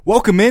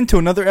Welcome into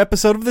another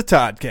episode of the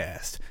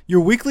Toddcast,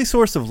 your weekly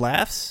source of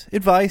laughs,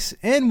 advice,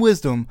 and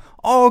wisdom,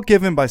 all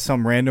given by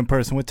some random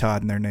person with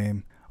Todd in their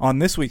name. On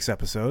this week's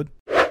episode,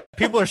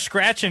 people are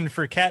scratching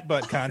for cat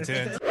butt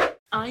content.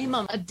 I'm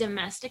a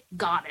domestic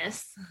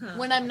goddess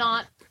when I'm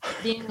not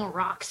being a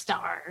rock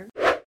star.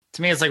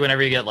 To me, it's like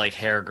whenever you get like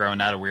hair growing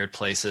out of weird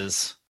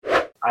places.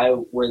 I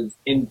was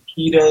in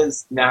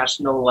PETA's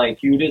national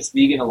cutest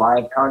vegan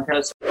alive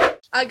contest.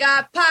 I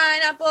got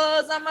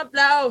pineapples on my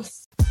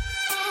blouse.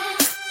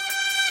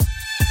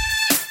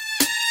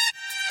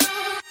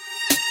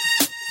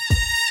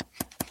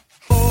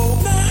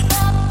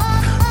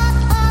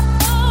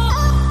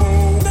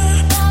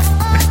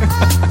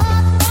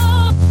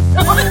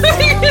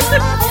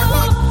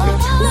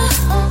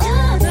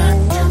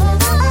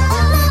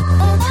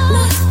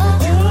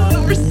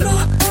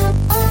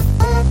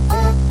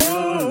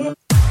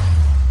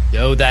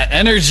 Yo, that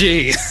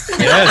energy.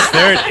 Yes,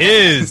 there it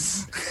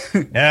is.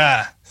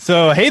 Yeah.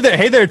 So, hey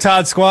there,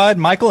 Todd Squad.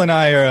 Michael and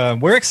I are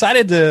we're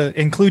excited to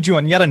include you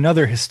on yet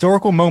another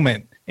historical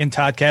moment in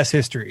Toddcast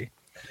history.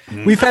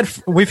 We've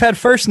had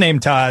first name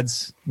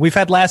Todds, we've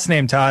had last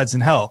name Todds,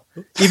 and hell,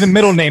 even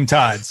middle name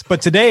Todds.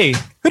 But today,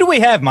 who do we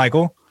have,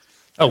 Michael?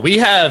 Oh, we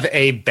have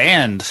a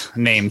band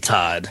named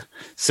Todd.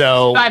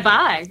 So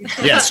Bye-bye.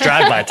 yes,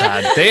 Drive By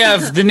Todd. They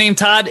have the name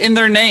Todd in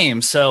their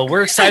name. So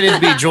we're excited to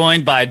be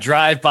joined by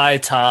Drive By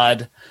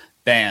Todd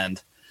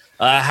band.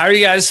 How are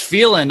you guys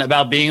feeling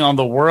about being on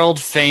the world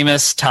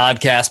famous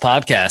Toddcast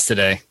podcast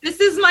today? This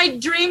is my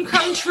dream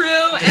come true,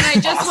 and I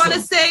just want to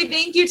say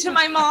thank you to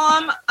my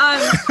mom.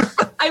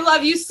 I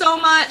love you so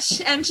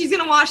much, and she's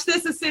gonna watch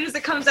this as soon as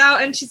it comes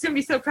out, and she's gonna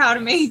be so proud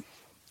of me.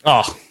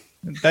 Oh,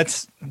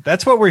 That's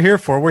what we're here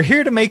for. We're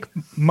here to make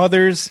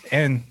mothers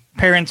and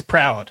parents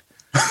proud.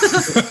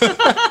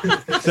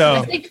 So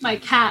I think my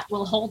cat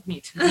will hold me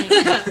tonight.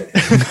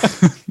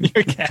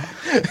 your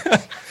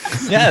cat.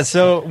 Yeah,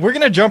 so we're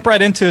gonna jump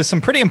right into some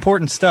pretty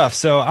important stuff.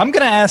 So I'm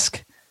gonna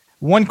ask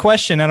one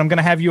question, and I'm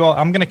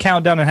gonna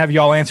count down and have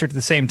you all answer at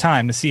the same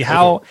time to see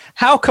how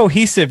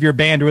cohesive your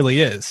band really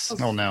is.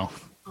 oh no.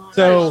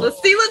 So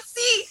Let's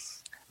see.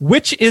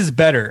 which is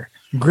better,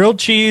 grilled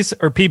cheese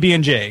or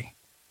PB&J?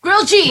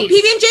 Grilled cheese.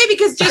 PB&J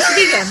because Jake's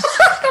vegan.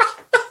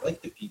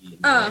 Like the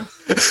PB.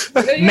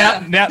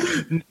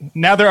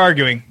 Now they're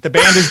arguing. The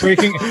band is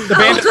breaking. The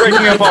band is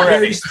breaking up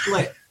already.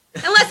 Split.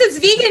 Unless it's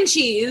vegan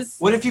cheese.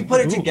 What if you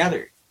put it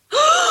together?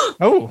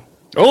 Oh,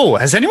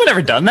 Has anyone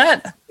ever done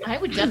that? I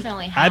would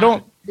definitely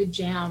have the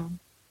jam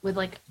with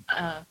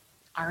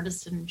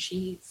artisan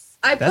cheese.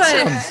 I That put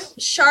sounds-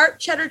 sharp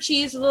cheddar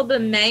cheese, with a little bit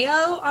of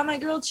mayo on my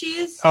grilled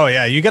cheese. oh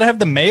yeah, you gotta have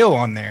the mayo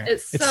on there.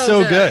 It's so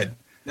so good.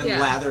 Then Yeah.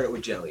 lather it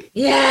with jelly.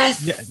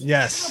 Yes. Yeah, How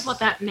yes. about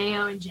that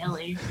mayo and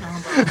jelly? How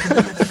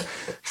about-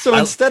 So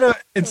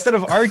instead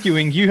of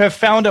arguing, you have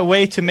found a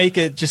way to make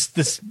it just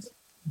this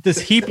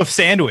heap of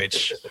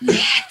sandwich.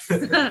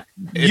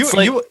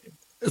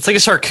 It's like a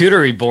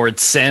charcuterie board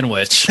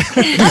sandwich.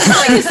 That's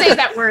how you say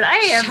that word.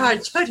 I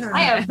Charcuterie.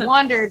 have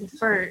wandered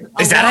for.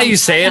 Is that how you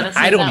say it?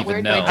 I don't that even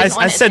word, know. but I just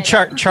wanted said to say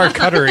that.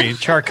 charcuterie.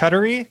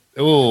 Charcuterie?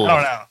 Ooh, I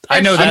don't know. I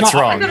know that's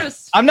I wrong. thought it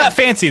was I'm not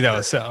fancy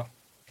though, so.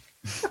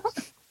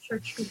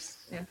 chartreuse.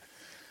 Yeah.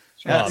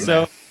 Yeah, Oh,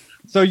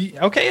 so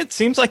okay, it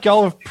seems like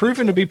y'all have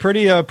proven to be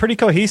pretty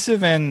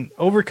cohesive and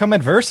overcome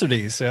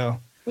adversity. So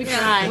We Yeah,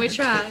 tried. we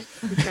tried.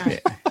 We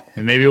tried.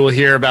 And maybe we'll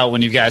hear about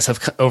when you guys have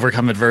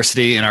overcome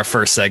adversity in our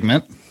first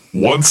segment.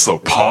 Once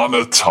upon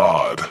a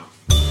Todd.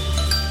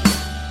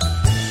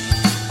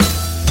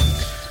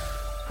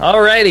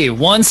 Alrighty,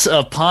 Once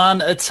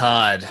Upon a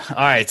Todd. All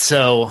right,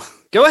 so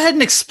go ahead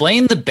and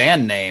explain the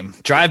band name,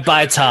 Drive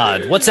By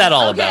Todd. What's that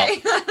all about?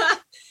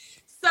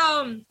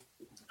 So,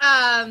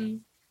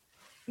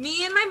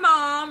 me and my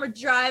mom were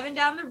driving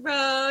down the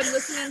road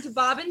listening to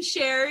Bob and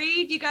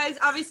Sherry. Do you guys,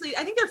 obviously,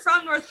 I think they're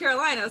from North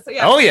Carolina. So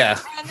yeah. Oh yeah,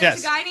 And there's Yes.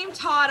 a guy named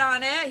Todd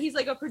on it. He's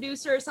like a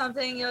producer or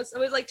something. He was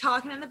always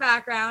talking in the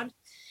background.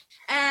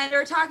 And they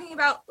were talking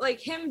about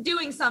him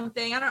doing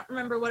something. I don't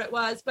remember what it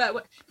was,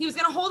 but he was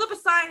going to hold up a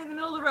sign in the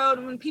middle of the road.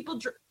 And when people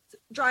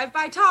drive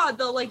by Todd,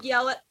 they'll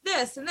yell at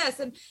this and this.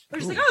 And we're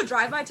just oh,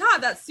 Drive By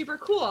Todd. That's super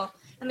cool.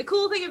 And the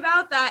cool thing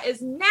about that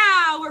is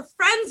now we're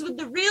friends with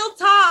the real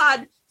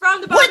Todd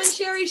from the Bob and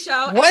Sherry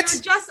show. And What? we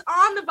were just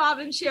on the Bob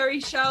and Sherry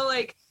show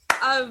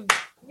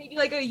maybe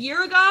a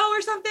year ago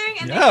or something.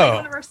 And they played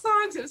one of our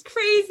songs. It was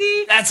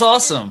crazy. that's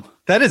awesome.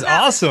 that is That's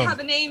how awesome.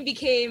 the name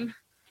became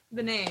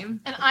the name.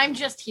 And I'm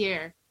just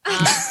here.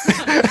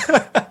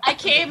 I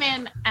came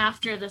in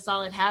after this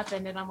all had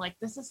happened, and I'm like,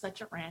 this is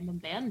such a random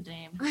band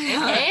name.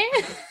 Okay.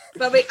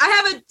 But wait, I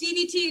have a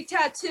DVT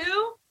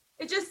tattoo.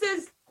 It just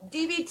says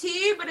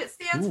DVT, but it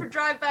stands for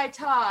Drive By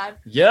Todd.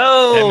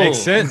 Yo, That makes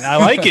sense. I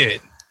like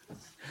it.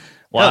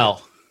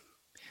 Wow.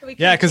 So we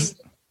Yeah, can't 'cause change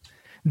it.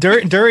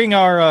 During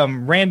our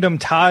random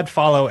Todd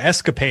follow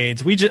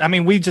escapades, we just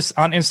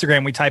on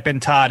Instagram, we type in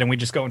Todd and we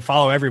just go and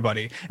follow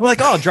everybody. And we're like,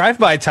 oh, Drive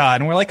By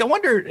Todd. And we're like, I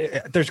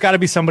wonder, there's got to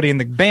be somebody in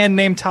the band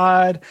named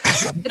Todd.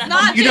 It's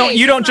not You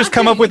Jake. don't It's just not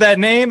come up Jake. with that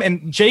name.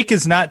 And Jake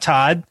is not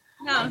Todd.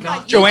 No.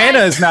 God, you Joanna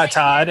guys is not are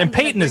Todd, and I'm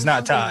gonna Peyton is bring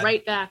not something Todd.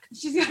 Right back.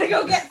 She's gotta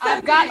go get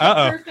I've got the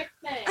Uh-oh. perfect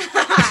thing.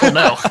 Oh,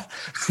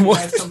 no. You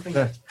have something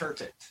that's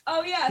perfect.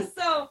 Oh yeah,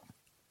 so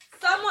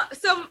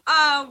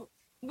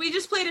we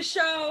just played a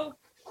show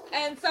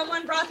and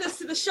someone brought this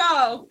to the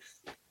show.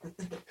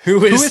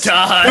 Who is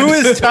Todd? Who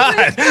is Todd?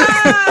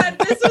 God,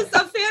 this was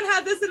a fan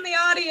had this in the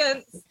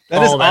audience.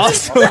 That is Oh,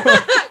 that's-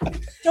 awesome.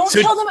 Don't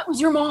So- tell them it was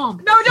your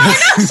mom. No,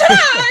 shut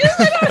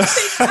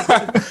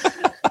up.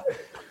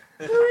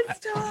 Who is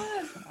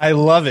Todd? I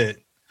love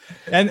it.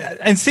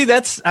 And see,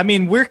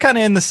 we're kind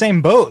of in the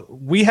same boat.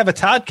 We have a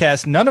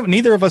Toddcast.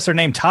 Neither of us are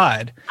named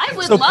Todd. I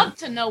would So- love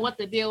to know what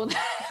the deal with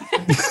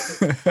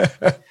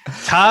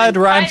Todd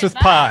rhymes Right with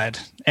back. pod,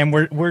 and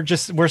we're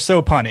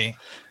so punny.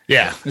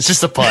 Yeah, it's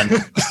just a pun.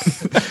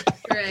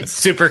 Great.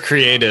 Super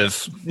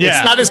creative. Yeah.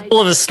 It's not as cool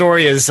of a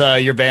story as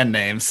your band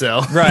name,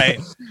 so Right.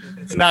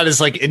 it's not as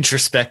like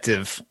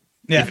introspective.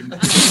 Yeah.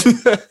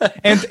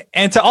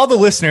 and to all the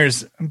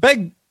listeners,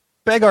 beg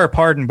our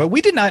pardon, but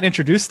we did not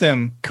introduce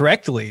them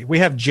correctly. We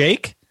have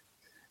Jake,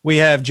 we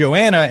have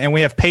Joanna, and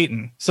we have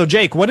Peyton. So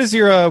Jake, what is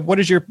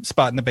your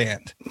spot in the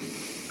band?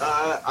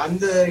 I'm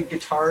the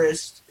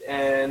guitarist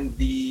and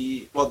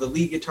the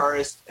lead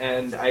guitarist,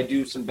 and I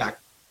do some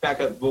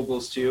backup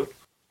vocals too.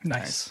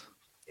 Nice.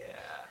 Yeah.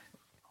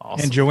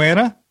 Awesome. And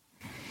Joanna?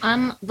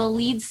 I'm the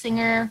lead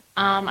singer.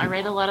 I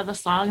write a lot of the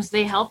songs.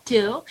 They help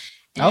too.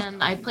 Oh.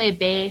 And I play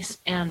bass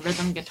and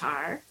rhythm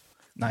guitar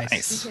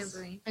Nice.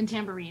 and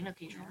tambourine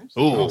occasionally.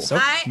 Ooh. So,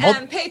 I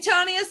am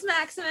Peytonius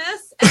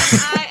Maximus, and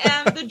I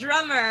am the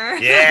drummer.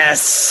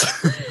 Yes.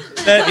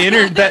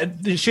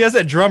 that she has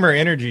that drummer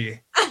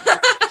energy. She's like,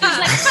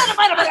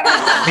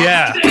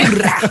 Yeah.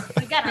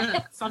 I gotta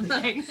hit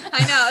something. I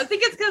know. I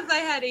think it's because I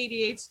had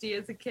ADHD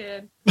as a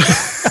kid.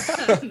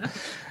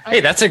 Hey,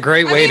 that's a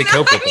great way to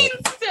cope with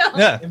it. Still.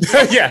 Yeah.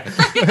 Yeah.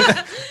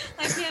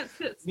 I can't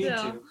sit Me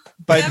still. too.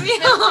 But Let me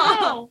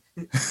No.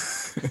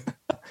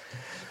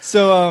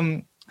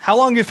 so how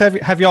long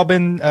have y'all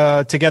been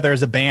together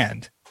as a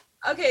band?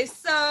 Okay,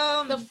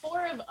 so The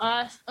four of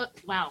us.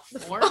 Wow,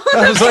 four.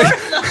 I was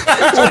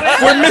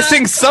like, we're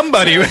missing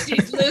somebody.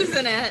 she's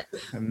losing it.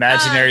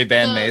 Imaginary The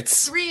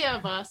bandmates. three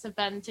of us have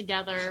been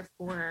together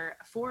for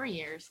 4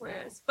 years.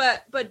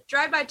 But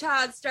Drive by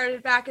Todd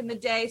started back in the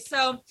day.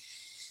 So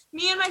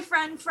me and my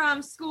friend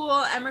from school,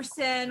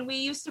 Emerson, we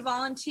used to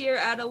volunteer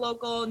at a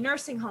local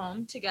nursing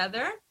home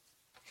together.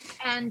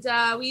 And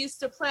we used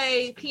to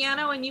play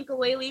piano and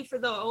ukulele for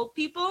the old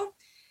people.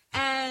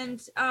 And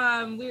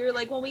we were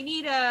like, well, we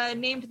need a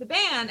name to the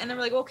band. And they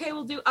were like, okay,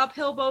 we'll do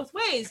Uphill Both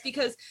Ways,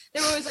 because they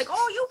were always like,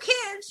 oh, you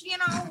kids,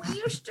 we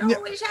used to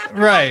always have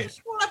to Right. go to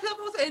school uphill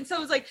both ways. And so it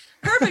was like,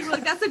 perfect. We're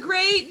like, that's a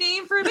great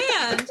name for a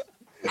band.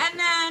 And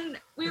then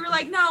we were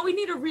like, no, we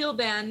need a real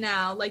band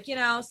now.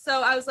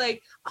 So I was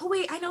like, oh,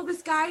 wait, I know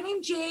this guy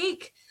named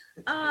Jake.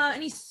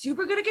 And he's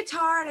super good at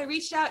guitar. And I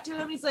reached out to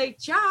him. He's like,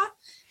 Ja.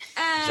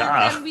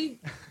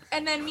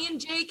 And then me and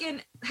Jake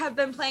have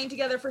been playing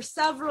together for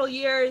several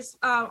years,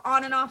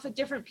 on and off with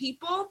different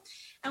people.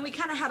 And we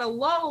kind of had a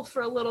lull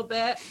for a little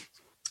bit.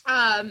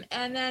 And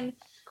then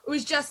it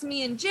was just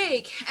me and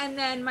Jake. And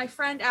then my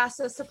friend asked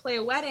us to play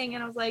a wedding.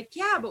 And I was like,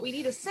 yeah, but we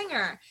need a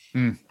singer.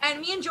 And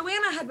me and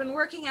Joanna had been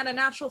working at a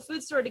natural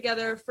food store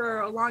together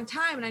for a long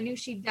time. And I knew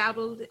she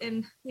dabbled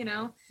in,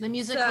 The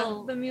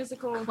musical the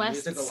musical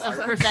quests musical of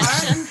art.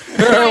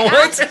 perfection. I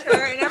What? asked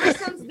her, and ever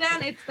since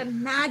then, it's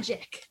been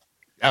magic.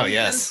 Oh, And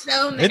yes.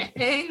 so many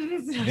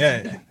things.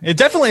 Yeah, it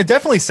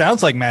definitely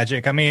sounds like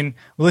magic. I mean,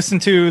 listen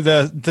to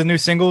the new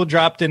single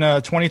dropped in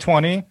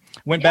 2020.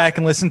 Went back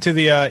and listened to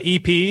the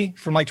EP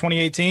from like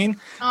 2018.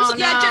 Oh,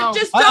 Yeah, no.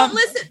 just don't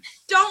listen.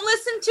 Don't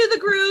listen to the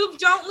groove.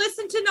 Don't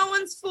listen to No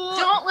One's Fool.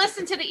 Don't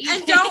listen to the EP.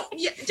 And don't.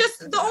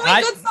 Just the only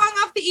I- good song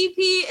off the EP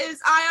is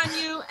 "Eye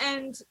on You"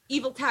 and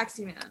 "Evil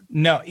Taxi Man."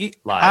 No,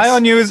 Lies.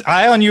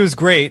 Eye on You is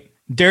great.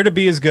 Dare to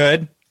Be is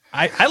good.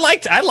 I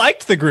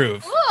liked the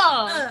groove.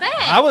 Oh,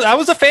 thanks. I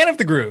was a fan of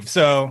the groove.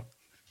 So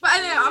But I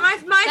know my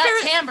that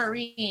favorite.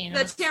 tambourine.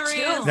 The tambourine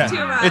yeah, is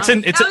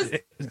too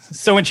much. it's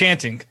so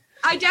enchanting.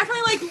 I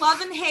definitely like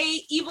 "Love and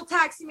Hate," "Evil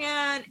Taxi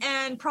Man,"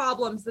 and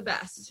 "Problems" the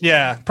best.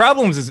 Yeah,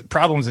 Problems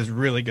is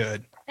really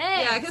good.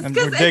 Hey. Yeah, And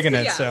because we're digging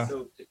it. yeah.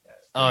 So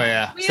Oh,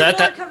 yeah. We So have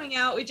that, more coming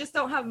out. We just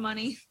don't have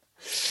money.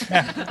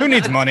 yeah, who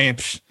needs money?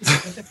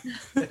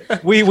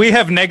 Psh. we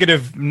have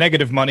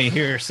negative money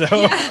here. So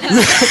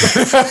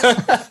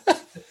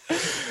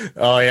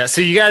oh, yeah.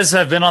 So you guys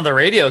have been on the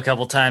radio a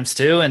couple times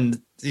too,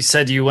 and you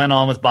said you went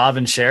on with Bob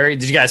and Sherry.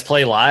 Did you guys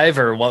play live,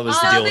 or what was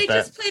the deal They with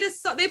that? just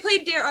played they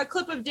played a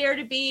clip of "Dare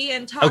to Be"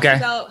 and talked Okay.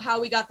 about how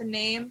we got the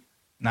name.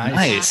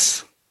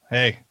 Nice.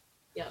 Hey,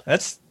 Yeah.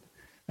 that's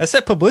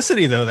that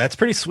publicity though. That's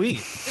pretty sweet.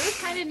 It was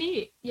kind of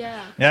neat.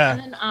 Yeah. Yeah.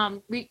 And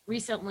then we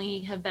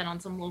recently have been on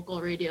some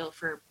local radio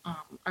for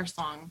our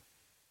song.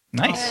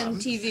 Nice. And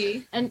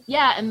TV. And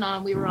yeah,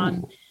 and we were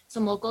on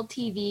some local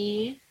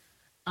TV,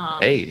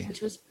 Hey.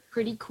 which was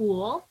pretty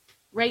cool.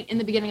 Right in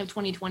the beginning of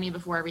 2020,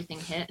 before everything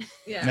hit.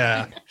 Yeah.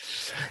 Yeah.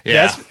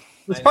 Yeah.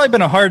 It's probably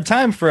been a hard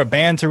time for a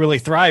band to really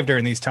thrive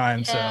during these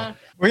times. Yeah.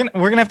 We're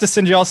gonna have to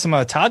send y'all some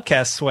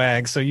Toddcast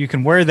swag so you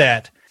can wear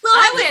that. Well,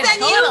 I would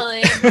send you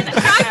totally.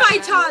 Drive by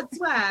Todd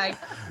swag.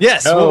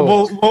 Yes,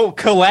 Oh. we'll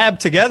collab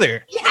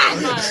together.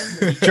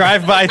 Yes.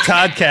 Drive by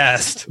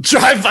Toddcast.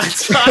 Drive by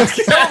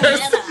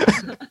Toddcast.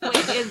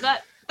 Wait, is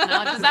that?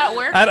 No, does that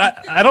work?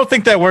 I don't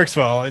think that works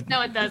well.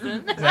 No, it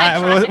doesn't.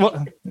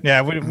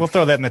 We'll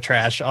throw that in the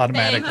trash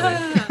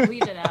automatically.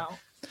 Weed it out.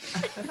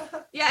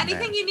 Yeah,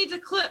 anything you need to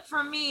clip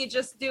from me,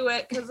 just do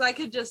it because I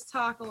could just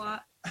talk a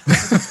lot.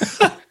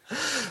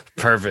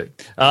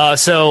 Perfect.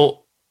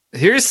 So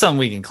here's some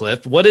we can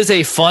clip. What is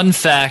a fun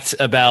fact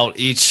about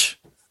each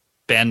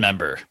band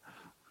member?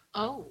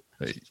 Oh.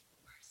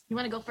 You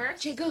want to go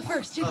first? Jake, go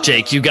first.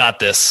 Jake, you got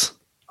this.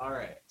 All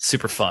right.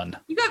 Super fun.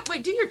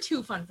 Wait, do your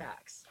 2 fun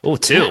facts. Oh,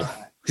 2.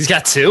 He's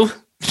got 2?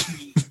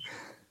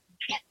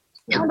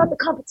 Tell about the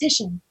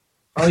competition.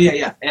 Oh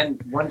yeah.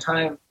 And one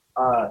time,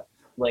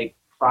 like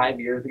 5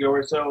 years ago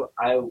or so,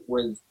 I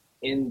was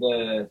in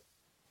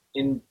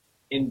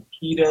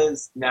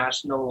PETA's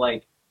national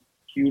like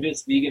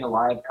cutest vegan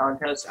alive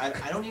contest. I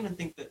don't even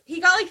think that. He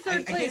got like I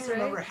 3rd place, can't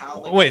remember right?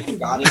 how. Wait. He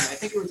got it. I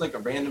think it was like a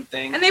random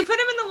thing. And they put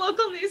him in the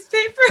local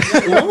newspaper.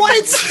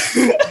 What?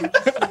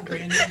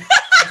 Random.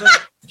 It was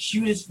like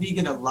cutest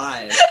vegan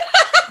alive.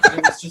 And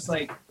it was just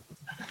like.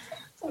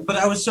 But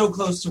I was so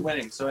close to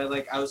winning, so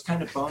I was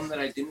kind of bummed that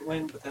I didn't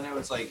win. But then I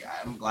was like,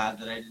 I'm glad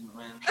that I didn't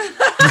win.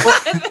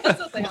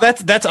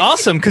 That's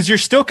awesome because you're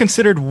still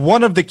considered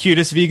one of the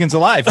cutest vegans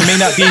alive. You may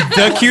not be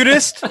the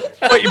cutest,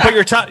 but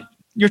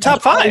you're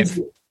top 5.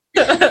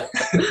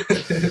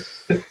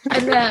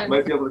 And then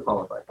Might be able to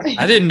qualify.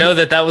 I didn't know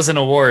that was an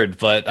award,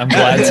 but I'm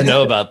glad to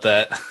know about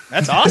that.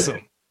 That's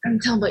awesome. I'm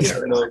telling about I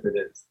don't know if it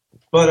is.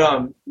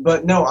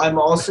 But no, I'm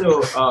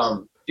also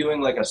doing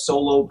like a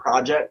solo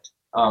project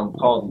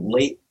called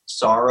Late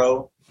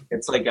Sorrow.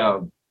 It's like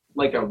a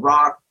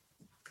rock,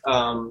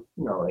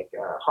 like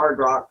a hard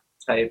rock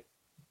type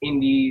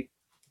indie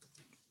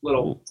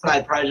little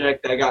side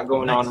project that I got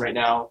going on right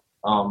now.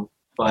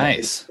 But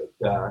Nice.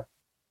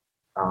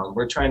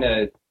 we're trying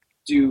to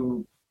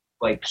do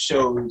like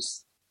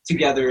shows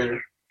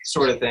together,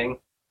 sort of thing.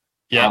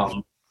 Yeah.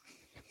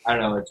 I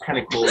don't know. It's kind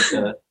of cool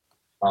to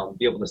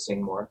be able to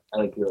sing more. I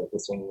like the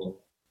singing.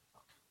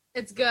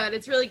 It's good.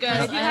 It's really good.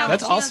 If you have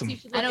That's a chance, awesome. you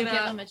should I look don't it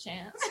give up. them a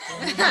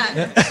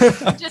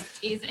chance.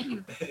 Just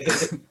teasing.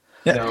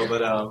 No,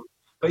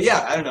 but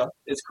yeah, I don't know.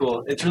 It's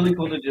cool. It's really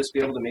cool to just be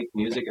able to make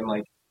music, and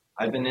like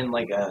I've been in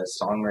like a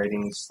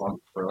songwriting slump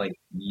for like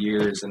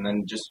years, and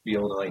then just be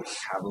able to like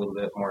have a little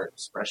bit more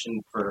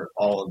expression for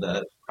all of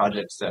the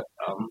projects that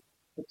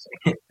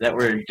that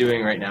we're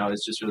doing right now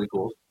is just really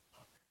cool.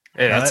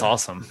 Hey, that's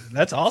awesome.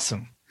 That's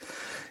awesome.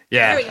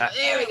 Yeah.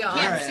 There we go. Can't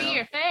Alright. see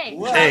your face.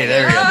 Whoa. Hey,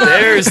 there we go.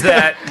 There's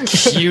that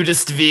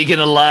cutest vegan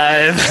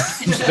alive.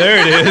 There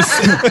it is.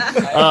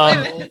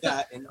 I hold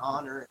that in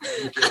honor.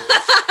 And guilt.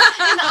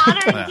 In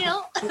honor and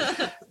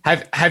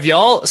guilt. Have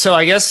y'all? So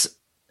I guess,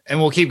 and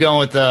we'll keep going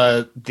with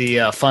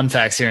the fun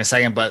facts here in a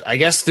second. But I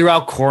guess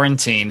throughout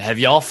quarantine, have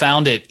y'all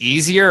found it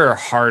easier or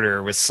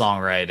harder with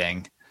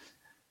songwriting?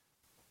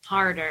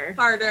 Harder.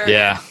 Harder.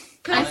 Yeah.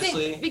 I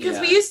Honestly, think because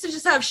yeah. we used to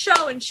just have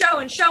show and show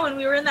and show, and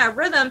we were in that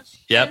rhythm.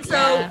 Yep. And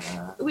so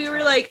we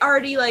were like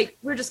already like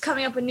we are just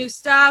coming up with new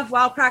stuff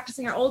while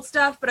practicing our old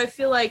stuff. But I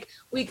feel like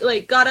we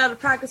like got out of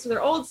practice with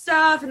our old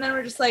stuff, and then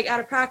we're just like out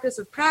of practice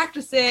with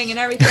practicing and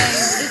everything.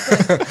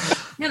 Just, like,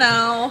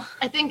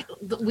 I think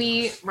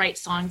we write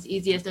songs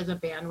easiest as a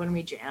band when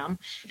we jam,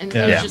 and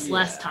Yeah. there's Yeah. just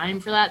less time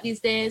for that these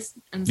days.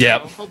 And so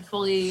Yep.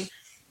 hopefully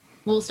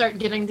we'll start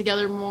getting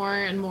together more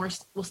and more.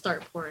 We'll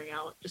start pouring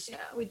out just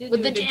we did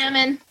with do the a good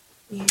jamming.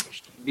 It'd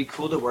be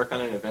cool to work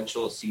on an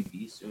eventual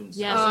CD soon.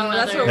 Yes, Oh,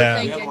 that's what another- we're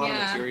Yeah. We have a thinking. lot of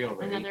Yeah, material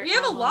ready. another we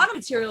have a album. lot of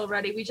material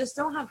ready. We just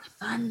don't have the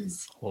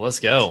funds. Well, let's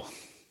go.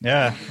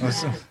 Yeah.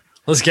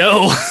 Let's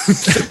go.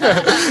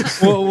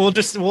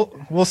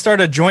 We'll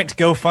start a joint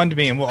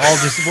GoFundMe and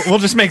we'll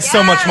just make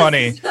so much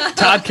money.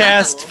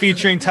 Toddcast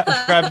featuring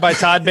Drive by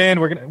Todd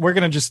Band. We're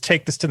gonna just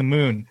take this to the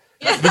moon.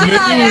 Yeah.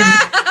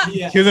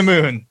 To the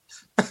moon.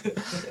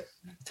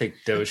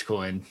 Take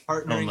Dogecoin.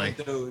 Partnering Only.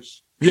 with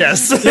Doge.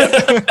 Yes.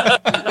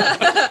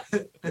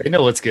 They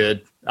know what's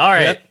good. All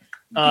right.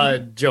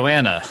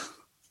 Joanna.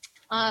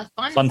 Fun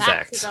Fun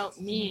facts facts. about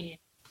me.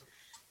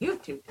 You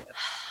have two.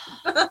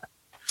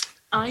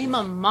 I'm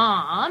a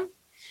mom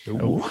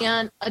Ooh.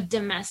 and a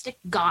domestic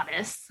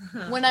goddess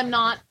when I'm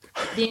not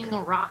being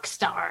a rock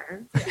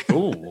star.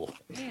 Ooh.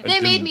 They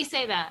made me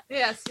say that.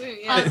 Yes.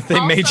 Yeah. They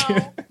made you.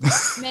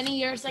 Many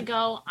years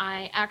ago,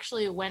 I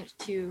actually went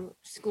to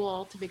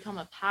school to become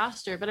a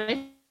pastor, but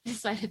I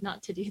decided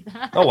not to do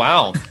that. Oh,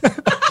 wow.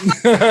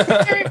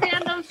 Very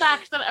random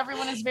fact that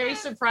everyone is very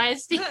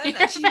surprised to hear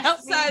And she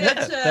about me. decided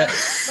to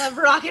love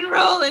rock and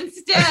roll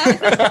instead.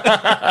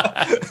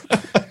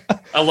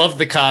 I love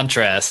the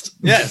contrast.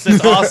 Yes,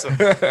 it's awesome.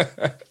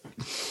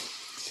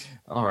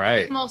 All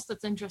right. Most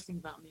that's interesting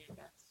about me, I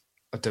guess.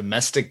 A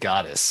domestic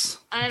goddess.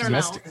 I don't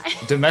Domestic. know.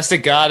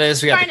 Domestic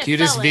goddess. We got Trying the to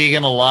cutest sell it.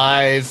 vegan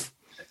alive.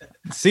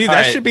 See, All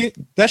that right. should be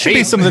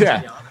Hey, some of the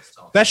yeah. Be honest,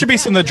 all That should be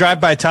some of the Drive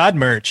by Todd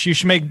merch. You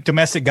should make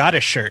domestic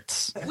goddess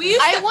shirts.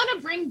 I want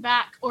to bring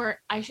back, or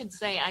I should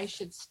say, I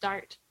should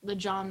start the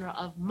genre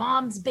of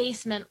mom's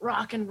basement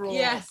rock and roll.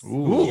 Yes.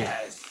 Ooh.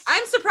 Yes.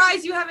 I'm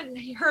surprised you haven't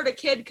heard a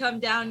kid come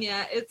down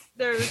yet.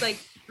 There's like,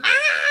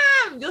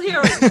 Mom! You'll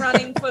hear like,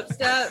 running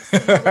footsteps.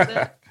 And all of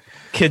it.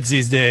 Kids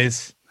these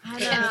days. I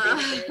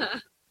know.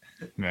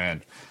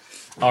 Man.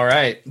 All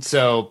right.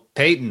 So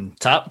Peyton,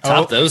 top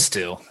those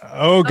two.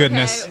 Oh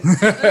goodness.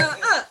 Okay.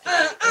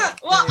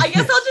 Well, I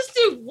guess I'll just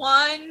do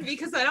one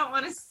because I don't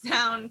want to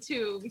sound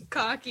too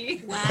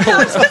cocky. Wow.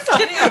 I'm just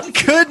kidding. I'm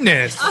just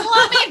Goodness.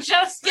 Let me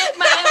just get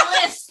my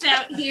list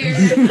out here.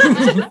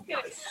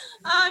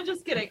 I'm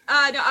just kidding.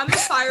 No, I'm a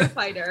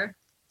firefighter.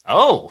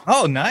 Oh,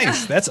 Oh,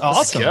 nice. That's awesome.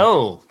 let's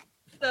go.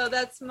 So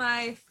that's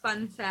my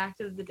fun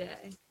fact of the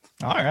day.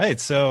 All right.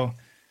 So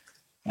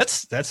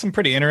that's some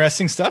pretty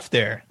interesting stuff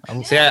there.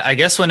 So yeah, I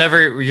guess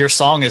whenever your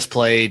song is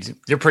played,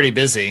 you're pretty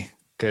busy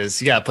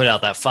because you got to put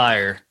out that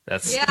fire.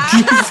 That's Yeah.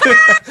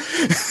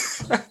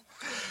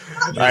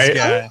 This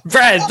guy.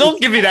 Brad,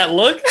 don't give me that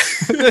look.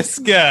 This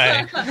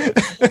guy.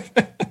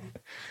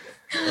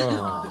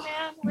 Oh,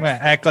 man. I'm gonna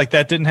act like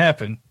that didn't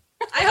happen.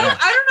 I don't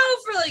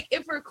know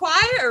if we're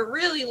quiet or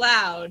really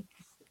loud.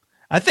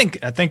 I think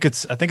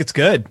it's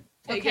good.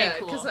 Okay,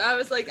 cool. Because I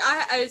was like,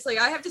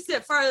 I have to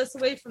sit farthest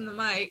away from the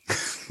mic.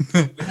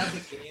 You have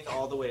the gain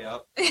all the way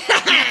up.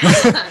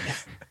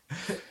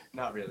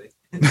 Not really.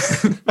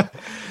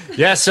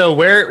 Yeah. So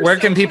where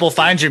can people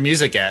find your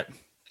music at?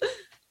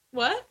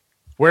 What?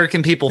 Where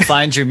can people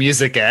find your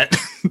music at?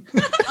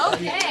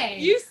 Okay.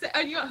 You said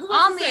who On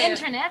wants to the say it?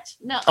 internet.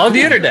 No. On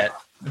the internet.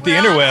 The We're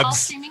on all interwebs.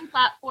 streaming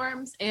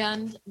platforms,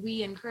 and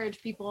we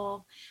encourage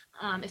people,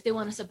 if they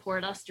want to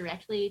support us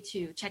directly,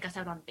 to check us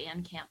out on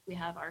Bandcamp. We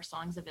have our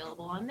songs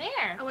available on there.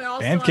 And we're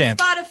also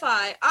Bandcamp. on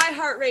Spotify,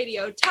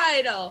 iHeartRadio,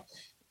 Tidal,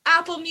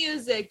 Apple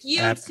Music,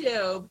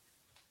 YouTube.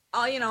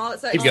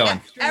 It's like Keep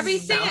going.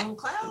 everything.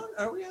 SoundCloud?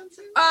 Are we on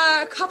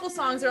SoundCloud? A couple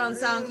songs are on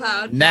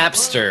SoundCloud.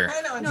 Napster.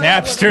 I know,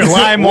 Napster,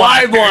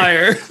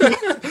 LimeWire.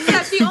 LimeWire.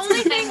 Yeah, the only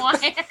thing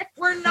Wire.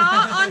 we're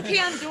not on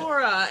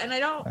Pandora, and I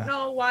don't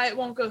know why it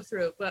won't go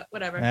through, but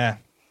whatever. Yeah.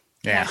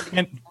 Yeah.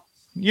 And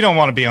you don't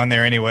want to be on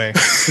there anyway.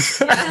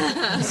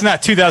 It's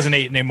not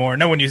 2008 anymore.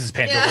 No one uses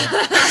Pandora.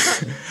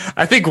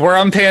 I think we're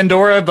on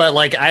Pandora, but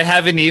like I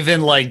haven't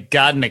even like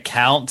got an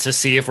account to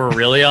see if we're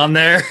really on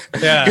there.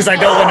 Yeah. Because I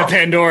don't want a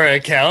Pandora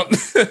account.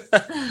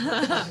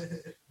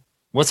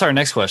 What's our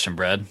next question,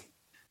 Brad?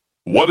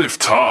 What if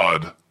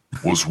Todd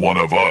was one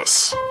of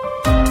us?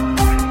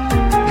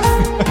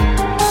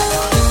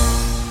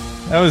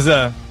 That was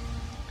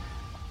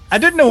I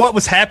didn't know what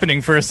was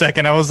happening for a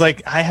second. I was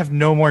like, I have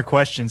no more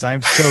questions.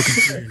 I'm so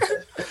confused.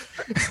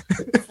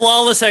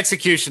 Flawless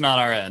execution on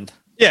our end.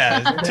 Yeah,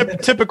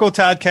 typical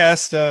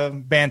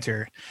Toddcast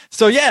banter.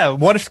 So yeah,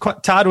 what if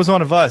Todd was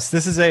one of us?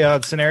 This is a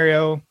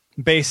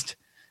scenario-based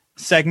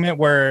segment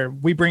where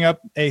we bring up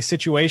a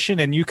situation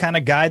and you kind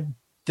of guide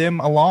them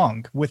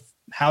along with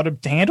how to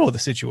handle the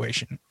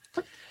situation.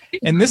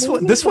 And this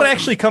one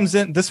actually comes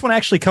in. This one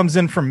actually comes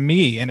in from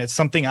me, and it's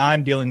something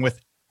I'm dealing with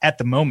at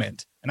the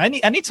moment, and I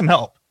need some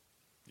help.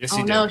 Yes, Oh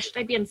you do. no, should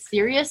I be in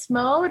serious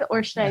mode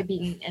or should I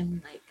be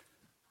in like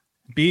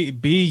Be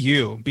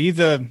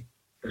the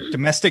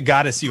domestic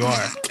goddess you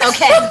are.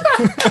 okay.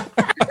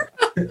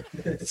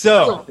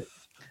 So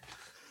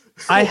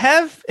I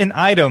have an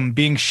item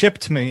being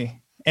shipped to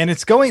me, and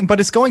it's going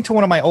to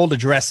one of my old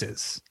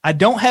addresses. I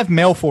don't have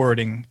mail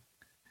forwarding,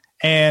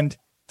 and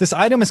this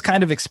item is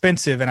kind of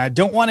expensive, and I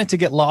don't want it to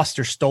get lost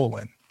or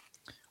stolen.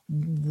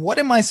 What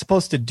am I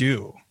supposed to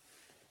do?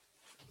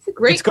 It's a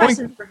great It's going-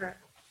 question for her.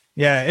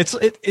 Yeah,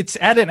 it's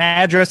at an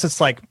address that's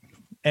like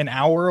an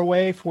hour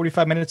away,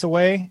 45 minutes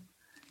away.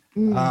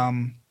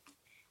 Mm.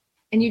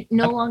 And you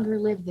no longer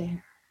live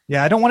there.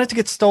 Yeah, I don't want it to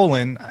get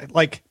stolen.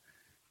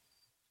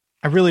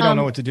 I really don't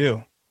know what to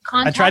do.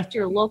 Contact tried-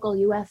 your local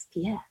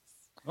USPS.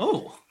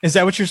 Oh. Is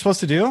that what you're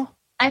supposed to do?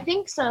 I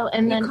think so.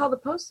 And You then call the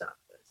post office.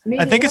 maybe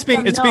I think let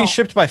them it's being know.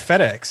 shipped by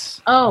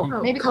FedEx. Oh,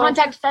 Oh, maybe call-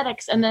 contact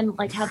FedEx and then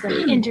like have them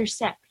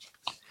intercept.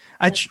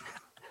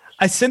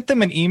 I sent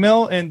them an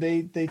email and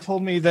they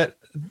told me that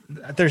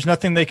there's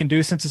nothing they can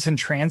do since it's in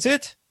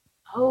transit.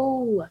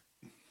 Oh,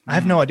 I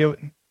have no idea.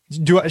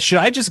 Should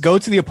I just go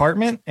to the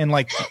apartment and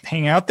like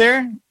hang out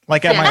there,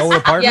 like at my Yes. old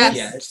apartment?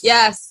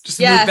 Yes. Just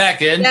move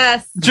back in.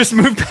 Yes. Just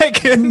move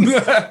back in.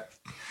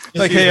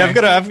 Like, hey, move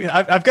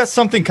I've got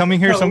something coming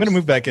here, so I'm gonna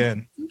move back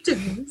in.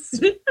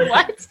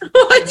 what?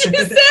 What'd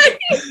you say?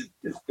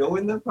 Just go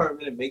in the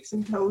apartment and make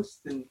some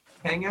toast and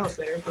hang out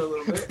there for a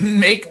little bit.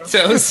 Make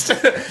toast. I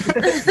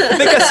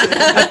think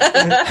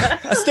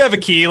I still have a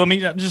key. Let me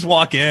just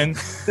walk in.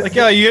 Like,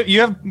 yeah,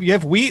 you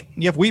have wheat?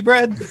 You have wheat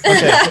bread?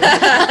 Okay.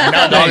 No,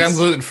 dog, I'm Thanks.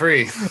 gluten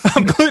free.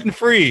 I'm gluten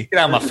free. Get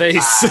out of my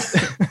face.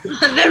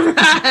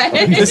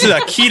 Right. This is a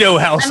keto I'm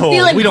household.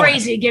 feeling We don't.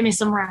 crazy. Give me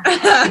some ride.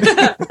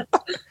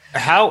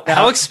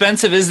 How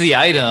expensive is the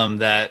item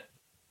that,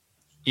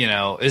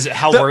 how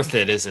The- worth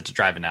it is it to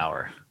drive an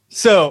hour?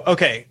 So,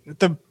 okay,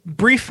 the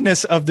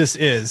briefness of this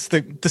is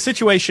the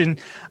situation.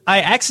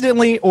 I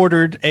accidentally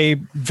ordered a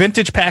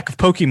vintage pack of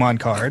Pokemon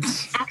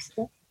cards.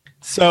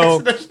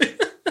 So,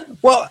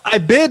 well, I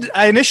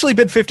initially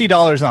bid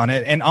 $50 on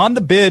it, and on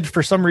the bid,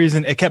 for some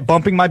reason, it kept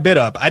bumping my bid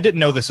up. I didn't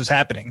know this was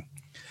happening.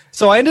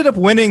 So I ended up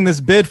winning this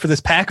bid for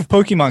this pack of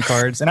Pokemon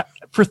cards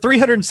for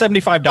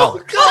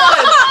 $375.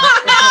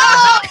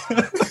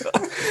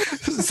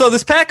 So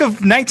this pack of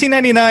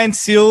 1999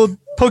 sealed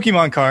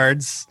Pokemon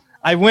cards,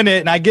 I win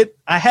it, and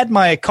I had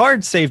my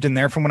card saved in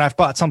there from when I've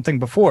bought something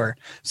before.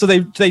 So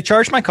they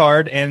charged my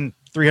card, and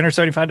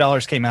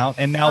 $375 came out,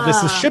 and now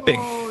this is shipping.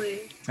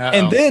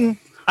 And then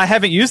I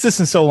haven't used this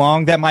in so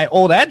long that my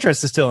old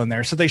address is still in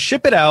there. So they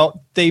ship it out,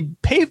 they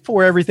pay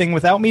for everything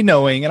without me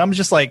knowing, and I'm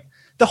just like,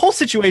 the whole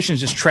situation is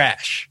just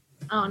trash.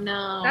 Oh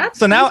no!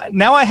 So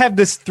now I have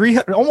this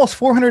almost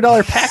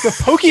 $400 pack of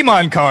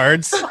Pokemon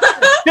cards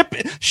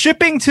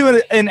shipping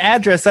to an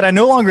address that I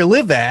no longer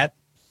live at.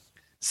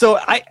 So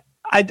I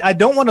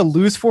don't want to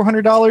lose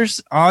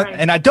 $400 on,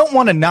 and I don't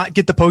want to not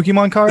get the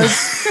Pokemon cards.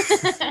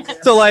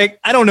 So like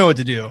I don't know what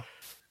to do.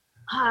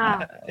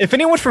 If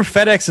anyone from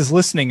FedEx is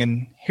listening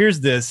and hears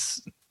this,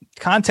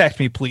 contact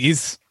me,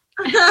 please.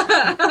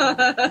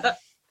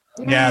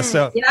 Yeah,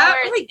 so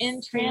like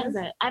in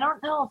transit. I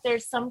don't know if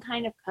there's some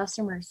kind of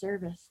customer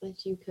service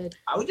that you could.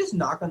 I would just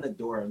knock on the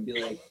door and be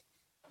like,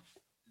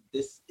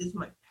 "This is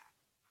my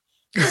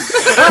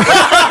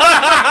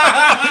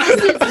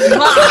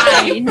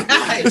Mine.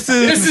 This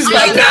is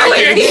my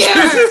package.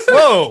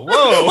 Whoa.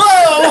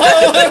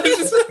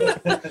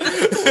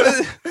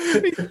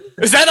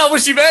 Is that not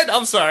what you meant?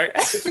 I'm sorry.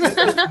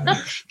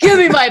 Give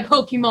me my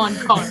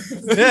Pokemon card.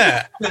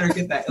 Yeah. Better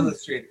get that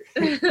illustrator.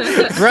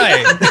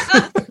 Right.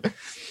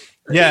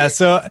 Yeah,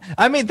 so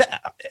I mean,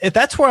 if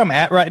that's where I'm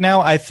at right now,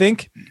 I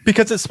think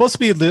because it's supposed to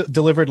be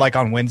delivered like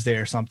on Wednesday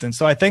or something.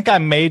 So I think I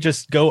may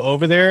just go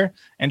over there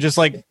and just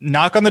like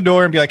knock on the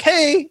door and be like,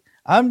 "Hey,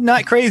 I'm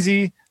not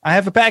crazy. I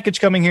have a package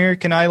coming here.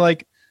 Can I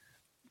like?"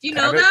 Do you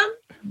know them?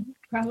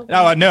 Probably.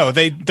 Oh no,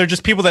 they're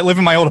just people that live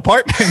in my old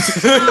apartment.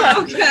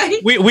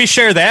 Okay. We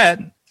share that.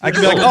 I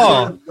can be like,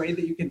 "Oh, a way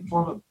that you can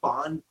form a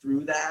bond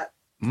through that."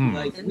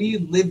 Like we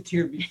lived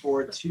here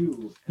before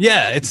too.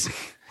 Yeah, it's.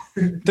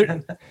 You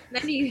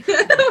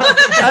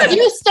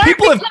start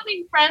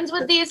becoming friends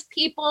with these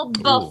people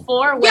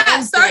before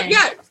Wednesday.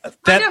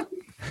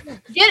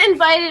 Get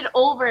invited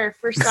over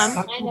for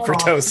some kind of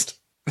toast.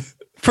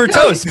 For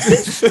toast.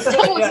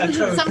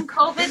 Some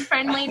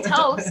COVID-friendly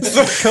toast.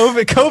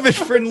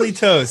 COVID-friendly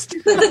toast.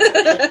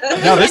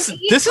 No, this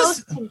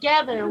is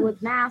together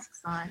with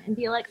masks on and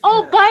be like,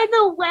 "Oh, by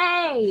the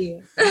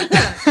way,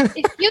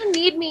 if you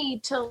need me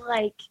to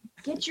like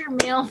get your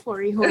mail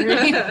for you or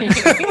anything."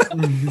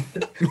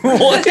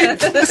 What?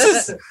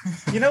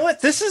 You know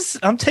what?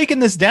 I'm taking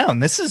this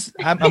down.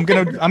 I'm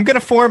gonna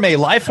form a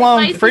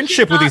lifelong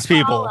friendship with these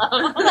people.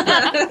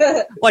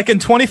 Like in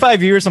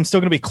 25 years, I'm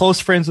still gonna be close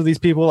friends with these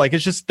people. Like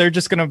they're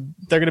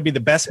gonna be the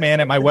best man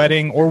at my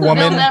wedding or woman.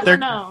 They'll never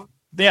know.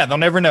 Yeah, they'll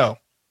never know.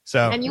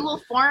 So and you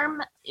will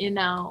form, an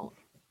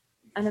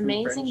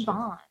amazing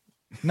bond.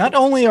 Not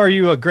only are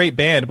you a great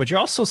band, but you're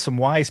also some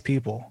wise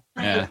people.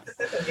 Yeah.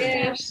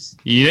 Yes.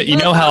 You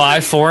know how I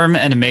form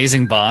an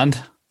amazing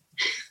bond?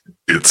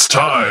 It's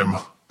time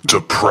to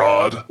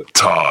prod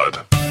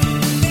Todd.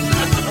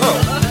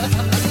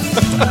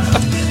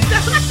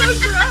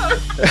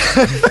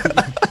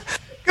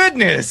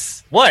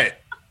 Goodness. What?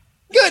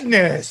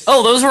 Goodness.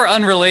 Oh, those were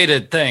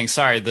unrelated things.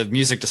 Sorry, the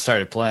music just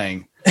started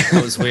playing.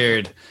 That was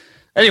weird.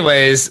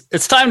 Anyways,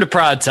 it's time to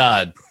prod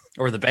Todd,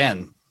 or the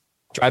band,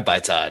 Drive By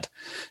Todd.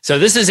 So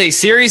this is a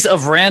series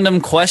of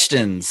random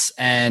questions,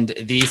 and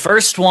the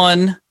first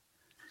one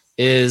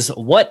is,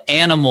 what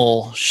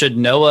animal should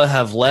Noah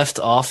have left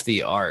off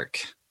the ark?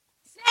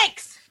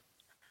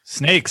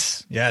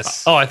 Snakes.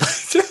 Yes. Oh, I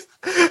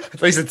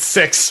thought you said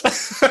six.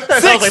 I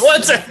was like,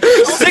 what's it?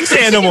 6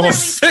 animals.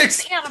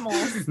 Six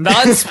animals.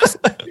 Not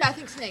Yeah, I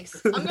think snakes.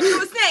 I'm gonna go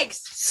with snakes.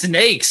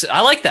 snakes.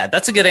 I like that.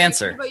 That's a good What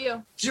answer. about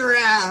you?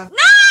 Giraffe.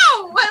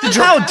 No! What was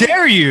How that?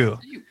 dare you?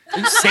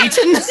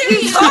 Satan?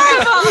 Dude,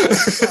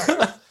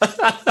 horrible.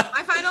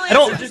 My final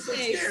don't- answer is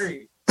snakes.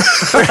 Scary.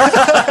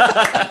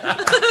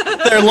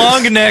 Their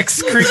long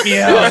necks creep me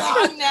out.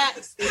 Long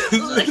necks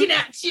looking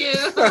at you.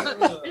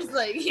 Just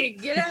like,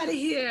 get out of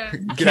here.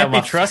 Get out Can't of be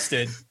my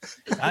trusted.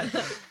 I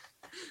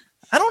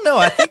don't know.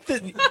 I think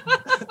that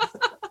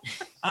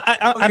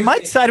I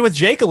might side with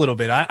Jake a little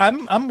bit.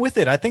 I'm with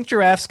it. I think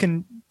giraffes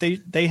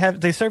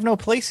they serve no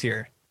place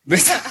here.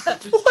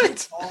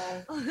 What?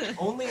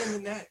 Only in the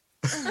neck.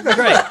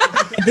 Right.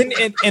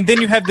 And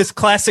then you have this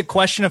classic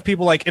question of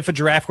people like, if a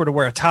giraffe were to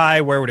wear a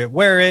tie, where would it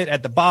wear it?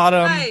 At the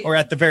bottom Right. or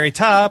at the very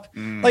top?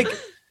 Like It'd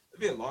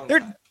be a long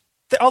they're time.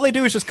 all they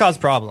do is just cause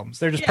problems.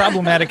 They're just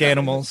problematic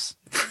animals.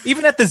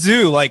 Even at the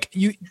zoo, like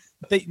you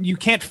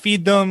can't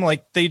feed them.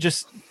 Like they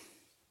just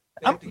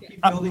They have to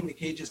keep building the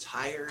cages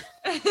higher.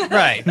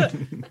 right.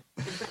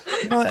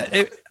 You know,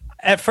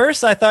 at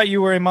first, I thought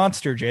you were a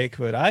monster, Jake,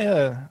 but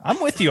I'm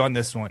with you on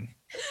this one.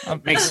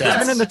 Makes I'm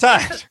sense. in the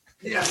tide.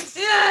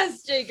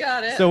 Yes, Jay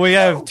got it. So we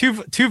have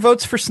two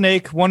votes for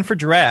Snake, one for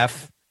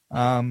Giraffe.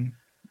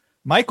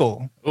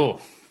 Michael. Oh,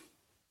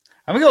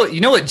 I'm gonna go. You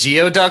know what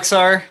geoducks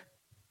are?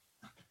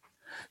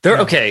 They're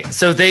okay.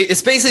 So it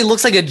basically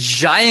looks like a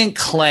giant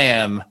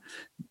clam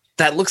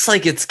that looks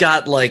like it's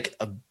got like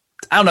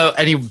I don't know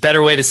any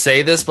better way to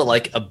say this, but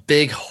like a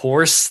big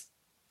horse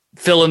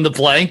fill in the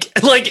blank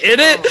like in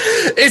it.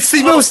 It's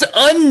the most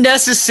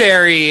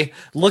unnecessary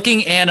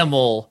looking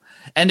animal,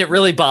 and it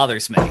really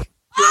bothers me.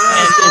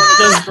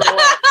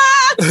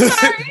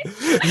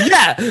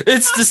 Yeah,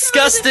 it's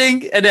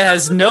disgusting, and it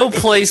has no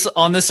place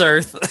on this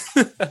earth.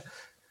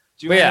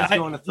 Julian's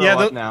going to throw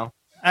up now.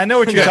 I know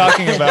what you're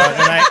talking about,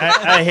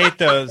 and I hate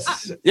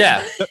those.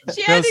 Yeah,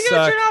 She had to Those go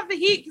suck. turn off the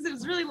heat because it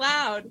was really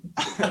loud.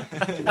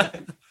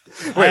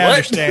 I what?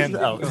 understand.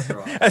 Oh.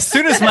 As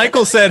soon as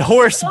Michael said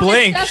horse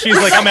blink, she's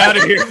like, I'm out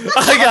of here.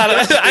 I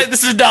got it.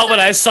 This is not what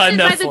I signed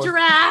By up the for.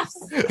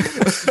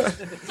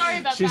 giraffes. Sorry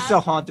about She's that. so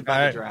haunted by All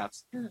right. the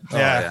drafts.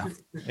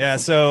 Yeah.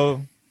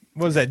 So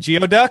what was that?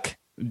 Geoduck?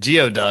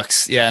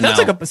 Geoducks. Yeah,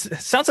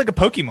 Sounds like a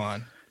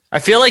Pokemon. I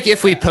feel like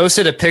if we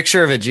posted a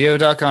picture of a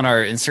geoduck on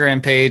our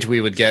Instagram page,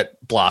 we would get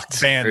blocked.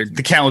 Banned. Or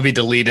the account would be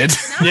deleted.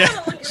 Now Yeah.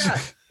 I'm gonna look it up.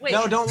 Wait,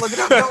 No, don't look it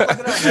up. Don't look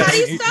it up. how do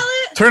you spell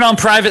it? Turn on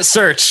private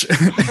search.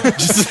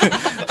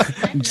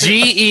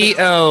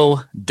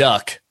 GEO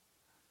duck.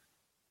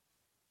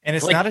 And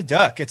it's Like not a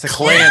duck. It's a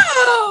clam.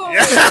 Oh,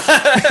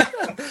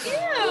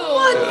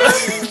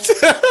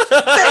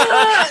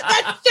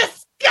 that's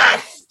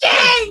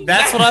disgusting.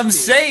 That's what I'm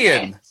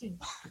saying.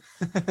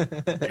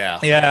 Yeah.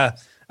 Yeah.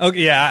 Okay.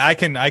 Yeah. I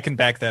can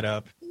back that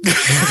up.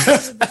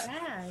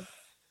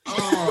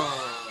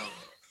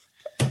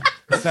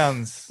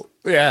 Sounds.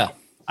 Yeah.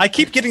 I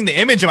keep getting the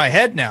image in my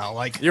head now.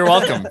 Like You're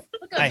welcome. Look,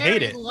 a I hate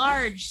very it.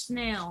 large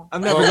snail.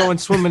 I'm never going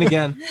swimming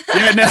again.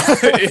 Yeah, no,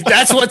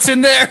 that's what's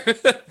in there.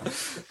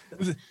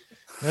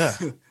 yeah.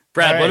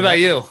 Brad, All right. what about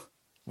you?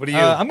 What do you?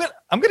 I'm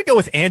gonna go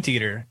with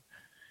anteater.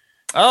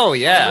 Oh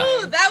yeah.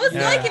 Ooh, that was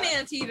Yeah. like an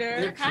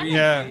anteater. They're kind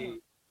Yeah.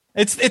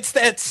 It's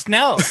that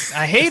snout.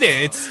 I hate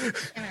it. It's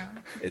you know.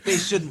 They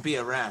shouldn't be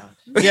around.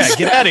 yeah.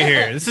 Get out of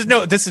here. This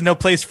is no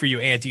place for you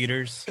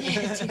anteaters.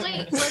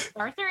 Wait, was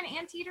Arthur an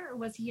anteater or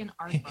was he an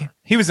aardvark?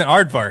 He was an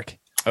aardvark.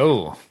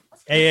 Oh.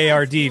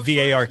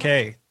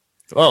 AARDVARK.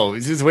 Oh,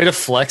 this is a way to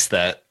flex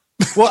that.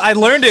 Well, I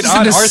learned it This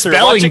on is a Arthur.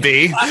 spelling watching-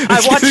 bee.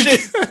 I watched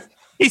it.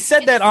 He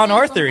said that on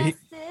Arthur.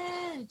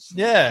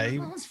 Yeah, he-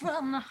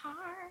 From the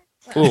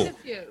heart. Ooh.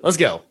 Cute. Let's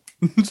go.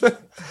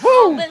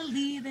 Woo!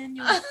 Believe in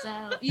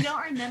yourself. You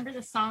don't remember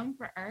the song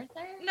for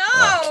Arthur? No.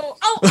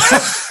 Oh,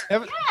 That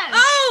was- Yes.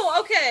 oh,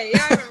 okay.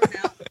 Yeah, I remember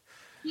now.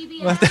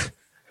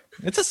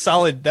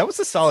 PBS. that was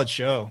a solid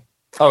show.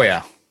 Oh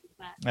yeah.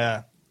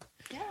 Yeah.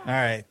 Yeah. All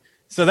right.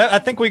 So I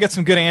think we got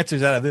some good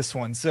answers out of this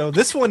one. So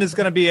this one is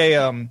going to be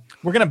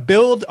we're going to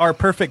build our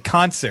perfect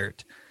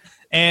concert.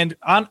 And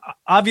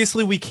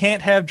obviously we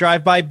can't have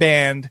Drive By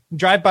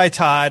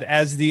Todd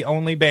as the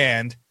only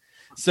band.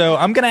 So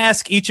I'm going to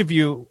ask each of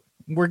you,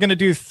 we're going to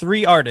do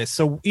 3 artists.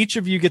 So each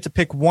of you get to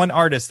pick one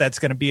artist that's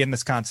going to be in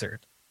this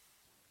concert.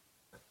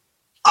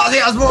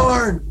 Ozzy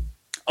Osbourne.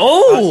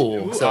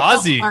 Oh, So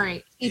Ozzy. All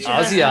right. Each of Ozzy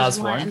us has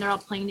Osbourne. one, and they're all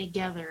playing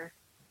together.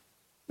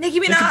 Nicki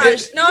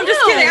Minaj. No, I'm just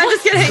No. kidding. I'm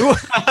just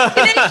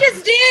kidding.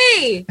 Tenacious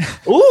D.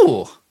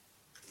 Ooh.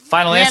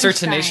 Final answer, Rammstein.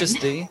 Tenacious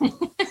D.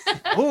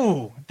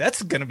 Ooh,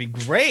 that's going to be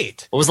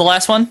great. What was the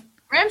last one?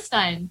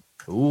 Ramstein.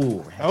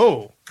 Ooh.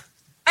 Oh,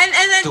 And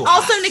then Cool.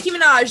 also Nicki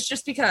Minaj,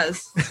 just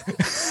because.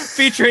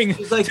 featuring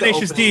He's like the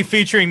Tenacious D opening.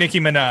 featuring Nicki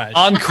Minaj.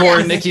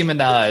 Encore Nicki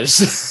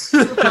Minaj.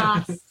 Du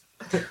hast.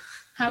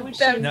 How would she?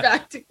 Then No.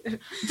 back to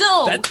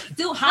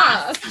Du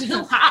hast.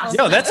 Du hast.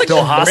 Yo, that's a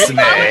Bill How would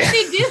Hassane.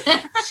 she do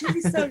that? she'd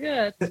be so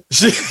good.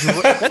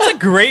 that's a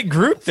great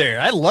group there.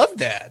 I love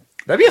that.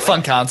 That'd be a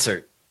fun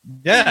concert.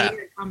 Yeah.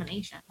 Weird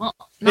combination. Well,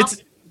 not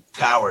It's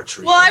Power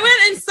tree. Well, I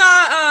went and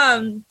saw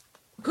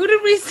who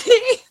did we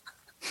see?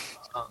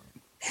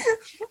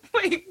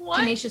 Wait, what?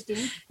 Tenacious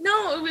D.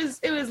 No,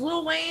 it was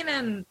Lil Wayne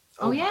and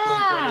Oh,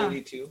 yeah.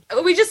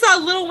 Blink-182. we just saw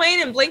Lil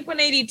Wayne and Blink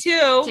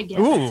 182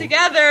 Together. Ooh.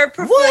 together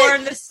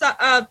perform this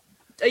a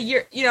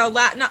year,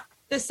 not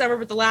this summer,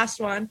 but the last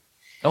one.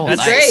 Oh, That's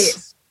nice.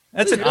 great.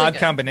 That's an Really odd good.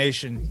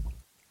 combination.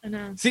 I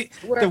know. See,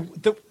 Where-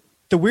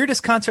 the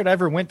weirdest concert I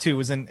ever went to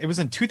was in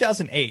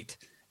 2008,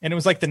 and it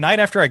was like the night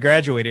after I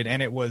graduated,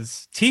 and it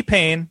was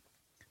T-Pain,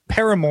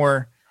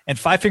 Paramore, and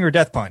Five Finger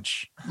Death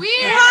Punch. Weird.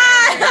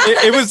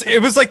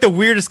 It was like the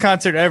weirdest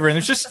concert ever, and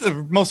it's just the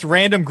most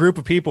random group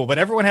of people, but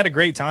everyone had a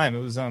great time. It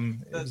was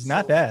That's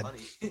not so bad.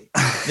 funny.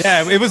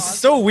 Yeah, it was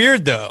so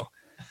weird though.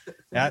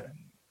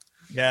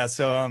 Yeah.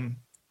 So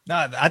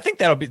no, I think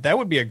that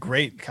would be a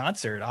great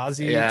concert.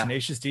 Ozzy, Yeah.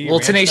 Tenacious D, Well,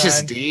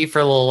 Tenacious Rammstein. D for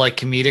a little like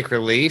comedic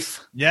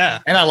relief. Yeah.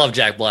 And I love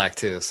Jack Black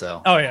too.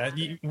 So Oh yeah.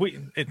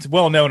 It's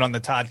well known on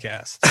the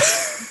Toddcast.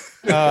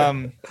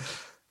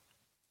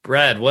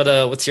 Brad,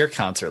 what's your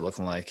concert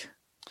looking like?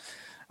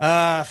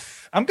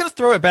 I'm gonna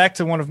throw it back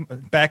to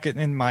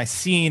in my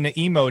scene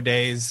emo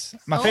days.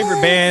 My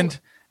favorite band,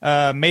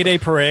 Mayday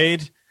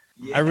Parade.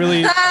 I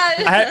really,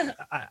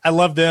 I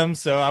love them,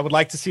 so I would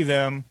like to see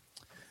them.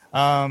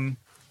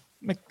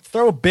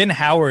 Throw Ben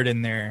Howard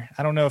in there.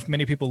 I don't know if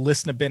many people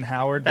listen to Ben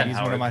Howard, but he's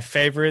one of my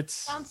favorites.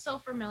 Sounds so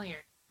familiar.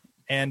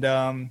 And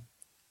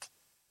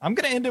I'm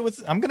gonna end up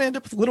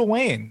with Lil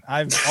Wayne.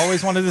 I've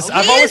always wanted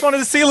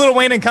to see Lil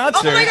Wayne in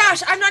concert. Oh my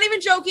gosh, I'm not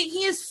even joking.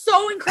 He is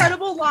so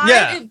incredible live.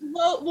 Yeah. It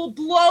will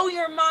blow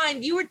your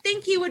mind. You would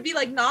think he would be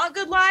like not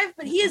good live,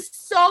 but he is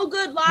so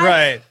good live.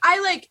 Right. I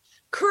like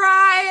cried,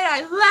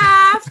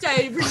 I laughed,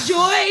 I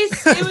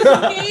rejoiced. It was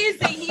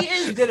amazing.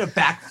 You did a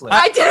backflip.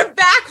 I did a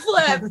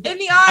backflip in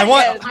the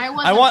audience.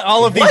 I want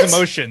all of these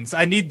emotions.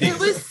 I need these. It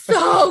was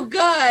so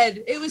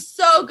good. It was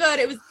so good.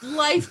 It was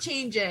life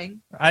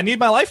changing. I need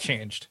my life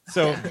changed.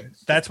 So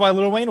that's why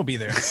Lil Wayne will be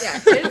there. Yeah,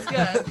 it's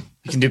good.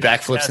 You can do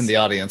backflips in the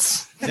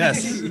audience.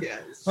 Yes.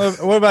 Yes.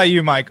 What about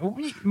you, Mike?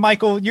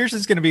 Michael, yours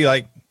is going to be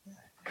like,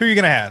 who are you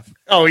going to have?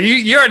 Oh,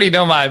 you already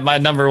know my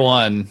number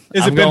one.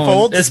 Is it Ben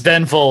Folds? It's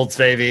Ben Folds,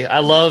 baby. I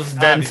love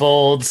Ben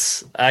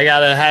Folds. I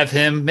gotta have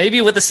him maybe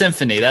with a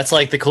symphony. That's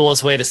like the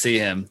coolest way to see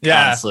him.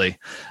 Yeah. Honestly,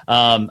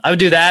 I would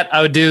do that.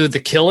 I would do the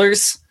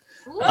Killers.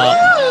 Ooh, all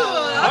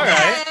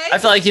right. I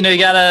feel like you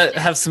gotta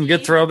have some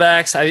good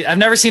throwbacks. I've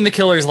never seen the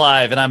Killers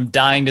live, and I'm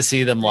dying to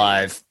see them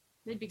live.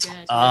 They'd be good.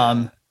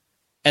 And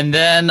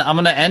then I'm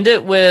gonna end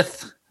it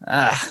with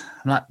I'm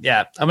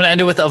gonna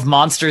end it with Of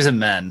Monsters and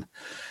Men.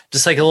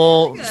 Just like a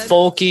little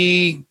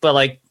folky, but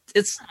like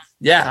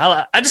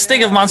I just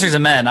think of Monsters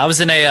and Men. I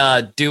was in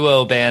a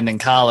duo band in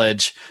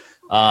college,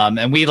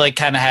 and we like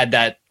kind of had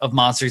that Of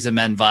Monsters and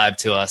Men vibe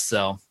to us.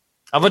 So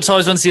I've just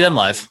always want to see them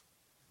live.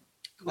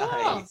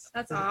 Nice.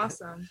 That's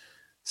awesome.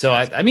 So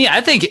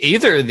I think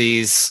either of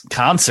these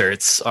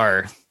concerts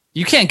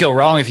you can't go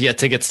wrong if you get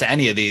tickets to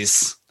any of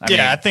these.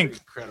 I think.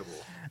 Incredible.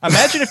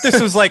 Imagine if this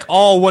was like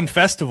all one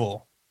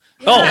festival.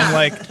 Yeah.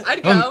 Like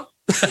I'd go.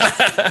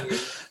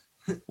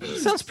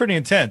 sounds pretty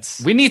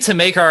intense. We need to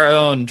make our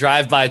own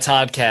Drive-By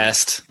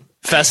Toddcast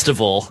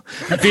festival.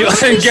 People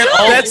can get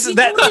all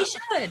Really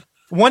should.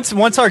 Once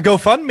our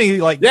GoFundMe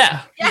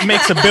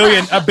makes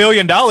 $1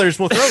 billion, we'll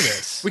throw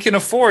this. We can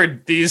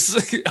afford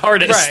these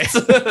artists.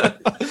 Right.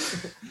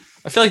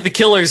 I feel like the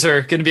Killers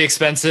are going to be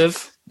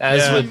expensive,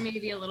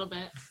 Maybe a little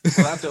bit.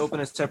 We'll have to open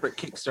a separate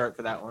Kickstart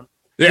for that one.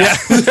 Yeah.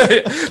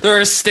 They're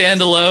a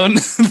standalone.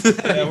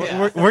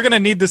 We're gonna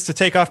need this to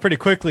take off pretty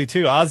quickly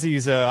too.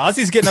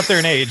 Ozzy's getting up there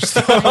in age,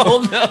 so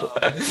Oh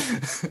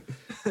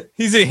no.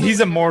 he's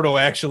immortal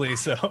actually.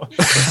 So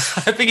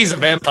I think he's a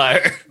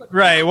vampire.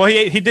 right. Well,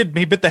 he bit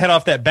the head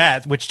off that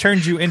bat, which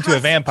turns you into a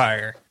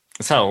vampire.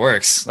 That's how it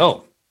works.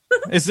 Oh,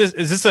 Is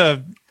this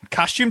a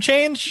costume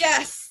change?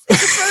 Yes.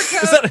 It's a fur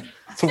Is coat. that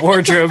it's a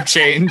wardrobe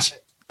change.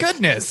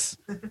 goodness?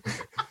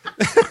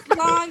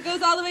 Long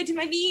goes all the way to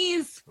my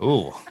knees.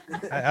 Ooh.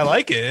 I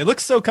like it. It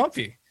looks so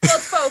comfy. Well,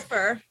 it's faux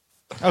fur.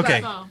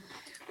 Okay. So,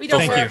 We don't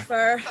Thank wear you.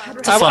 fur.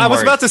 I was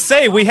word. about to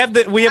say we have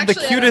the Actually, I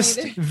don't cutest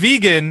either.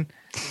 vegan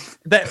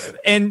that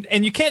and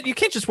you can't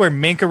just wear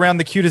mink around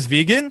the cutest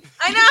vegan.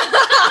 I know.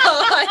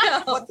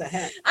 What the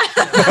heck?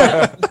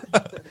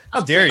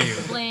 How dare you?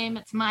 blame.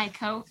 It's my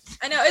coat.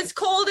 I know. It's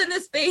cold in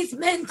this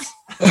basement.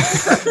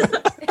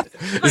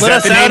 Is Let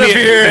us out of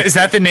here. Is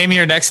that the name of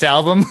your next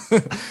album?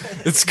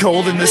 It's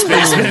cold in this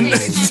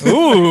basement.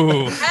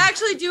 Ooh. I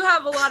actually do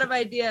have a lot of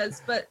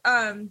ideas, but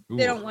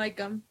they don't like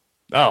them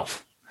Oh.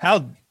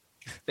 How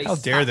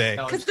dare they?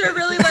 because they're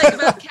really like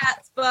about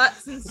cats'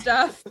 butts and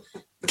stuff.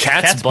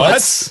 Cat's Cat's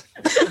butts?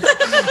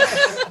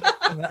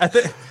 I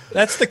think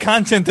that's the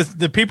content that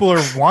the people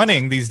are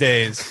wanting these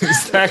days.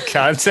 Is that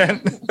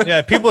content?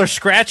 Yeah, people are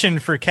scratching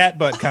for cat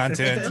butt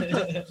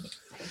content.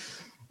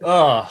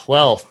 Oh,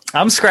 well,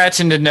 I'm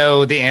scratching to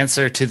know the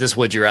answer to this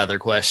would you rather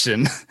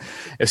question.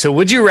 So,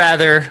 would you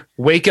rather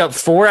wake up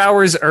 4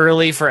 hours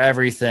early for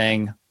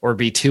everything or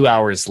be 2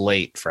 hours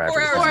late for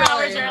 4 everything? hours, 4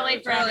 hours early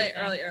for early,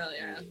 everything. early.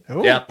 Yeah.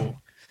 Ooh. Yep.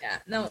 Yeah.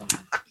 No.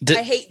 D-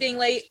 I hate being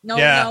late. No.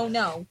 Yeah.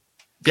 No.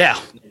 Yeah.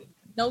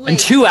 No late. And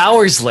 2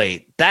 hours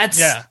late. That's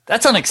Yeah.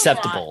 that's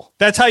unacceptable.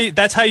 That's how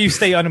you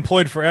stay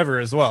unemployed forever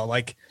as well.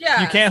 Like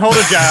Yeah. you can't hold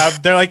a job.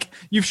 They're like,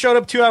 you've showed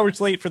up 2 hours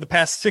late for the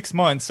past 6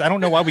 months. I don't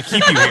know why we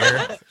keep you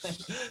here.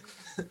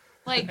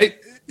 Like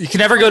You can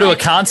never go to a your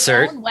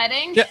concert. own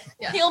wedding.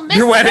 Yeah. He'll miss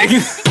Your wedding.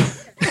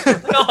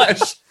 it.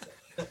 Gosh.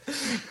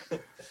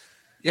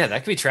 Yeah, that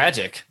could be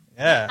tragic.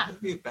 Yeah.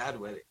 That'd be a bad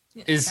wedding.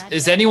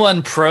 Is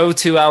anyone pro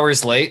 2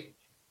 hours late?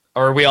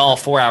 Or are we all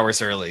 4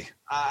 hours early?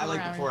 I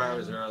like the 4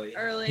 hours early.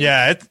 Early.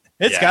 Yeah, it's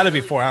Yeah. got to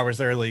be 4 hours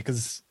early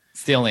because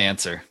It's the only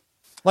answer.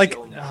 like You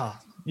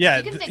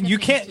can think of you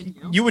things can't to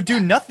do. you would do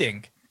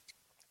nothing.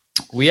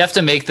 We have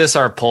to make this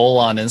our poll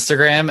on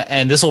Instagram,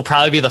 and this will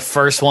probably be the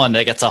first one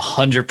that gets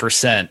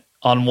 100%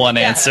 on one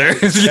answer.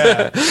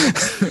 Yeah.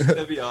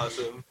 That'd be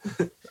awesome.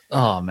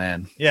 Oh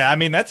man. Yeah, I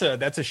mean that's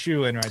a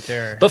shoe in right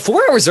there. But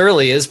 4 hours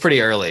early is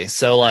pretty early.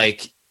 So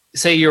like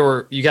say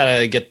you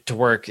gotta get to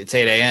work, it's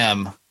 8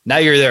 a.m. Now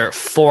you're there at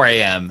 4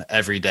 a.m.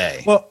 every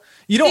day. well,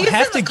 you don't He's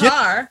have in to the get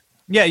car.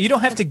 yeah, you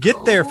don't have to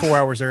get there 4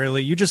 hours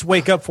early. You just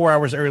wake up 4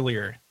 hours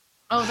earlier.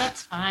 Oh,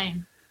 that's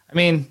fine. I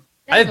mean,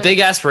 I have big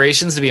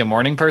aspirations to be a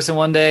morning person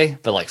one day,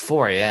 but like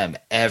 4 a.m.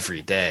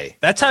 every day.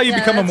 That's how you Yeah,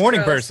 become a that's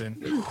morning gross.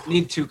 person.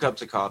 Need 2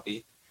 cups of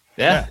coffee.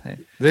 Yeah,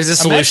 there's a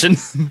solution.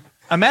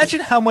 Imagine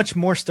how much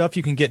more stuff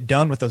you can get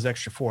done with those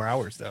extra 4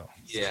 hours, though.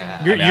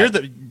 Yeah.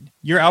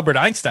 You're Albert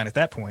Einstein at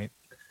that point.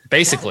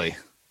 Basically.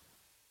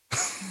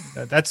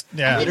 That's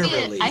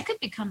Literally. I could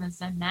become a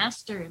Zen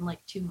master in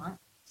like 2 months.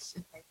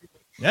 If I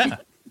really. yeah.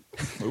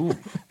 Ooh.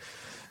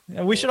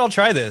 Yeah, we should all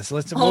try this.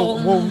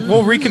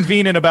 We'll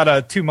reconvene in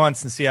about 2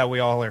 months and see how we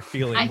all are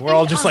feeling. I We're think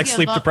all just I'll like give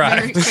sleep up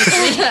very deprived.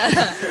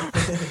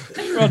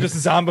 quickly. We're all just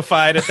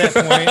zombified at that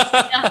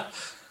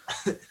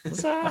point.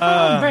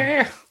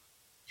 Zombie.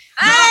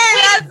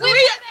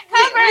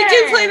 We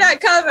do play that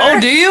cover. Oh,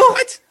 do you?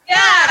 What?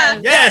 Yeah.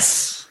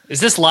 Yes. Is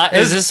this live?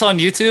 Is this on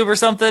YouTube or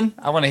something?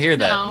 I want to hear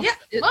that. No. Yeah.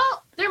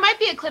 Well, there might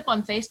be a clip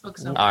on Facebook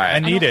somewhere. All right. I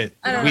need it.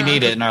 I don't We know.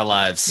 need it in our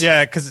lives.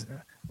 Yeah, because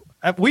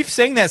we've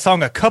sang that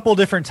song a couple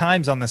different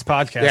times on this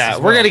podcast. Yeah, as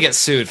we're well. gonna get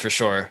sued for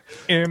sure.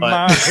 In but-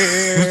 my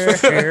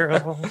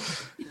hair.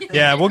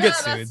 Yeah, we'll get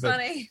Oh, sued. that's But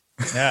funny.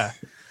 yeah.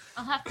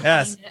 I'll have to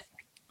Yes. find it.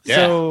 Yeah.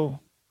 So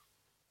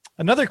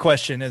another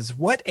question is,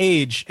 what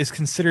age is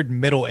considered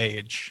middle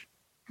age?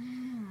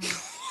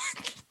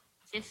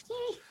 50?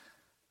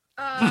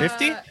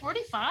 50?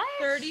 45?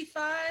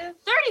 35.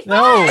 35?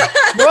 No.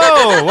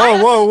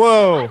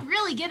 Whoa. I'm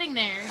really getting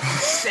there.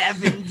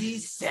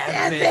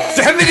 77.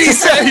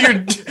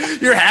 77.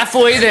 You're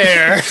halfway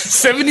there.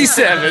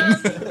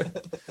 77.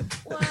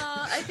 Well,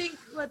 I think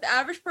what the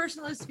average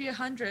person lives to be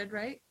 100,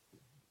 right?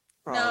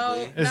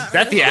 Probably. No, Is not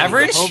that the really.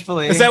 average?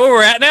 Hopefully. Is that where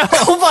we're at now?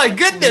 Oh my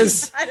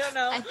goodness. I don't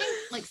know. I think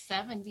like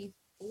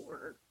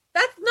 74.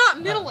 That's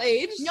not middle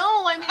age. No,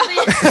 I mean,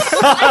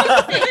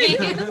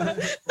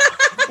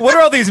 What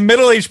are all these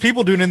middle-aged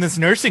people doing in this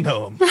nursing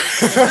home?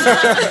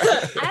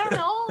 I don't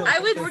know. I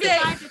would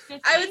 45 to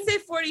 50. I would say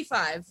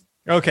 45.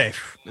 Okay.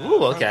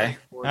 Ooh, okay.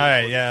 All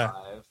right, yeah.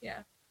 Yeah.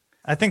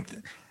 I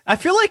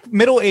feel like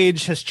middle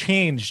age has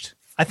changed.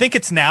 I think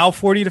it's now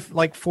 40 to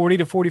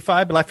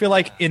 45, but I feel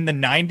like in the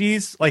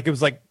 90s, like it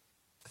was like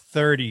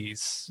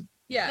 30s.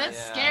 Yeah. That's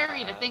Yeah.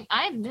 scary to think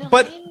I'm middle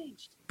But-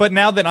 aged. But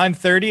now that I'm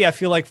 30, I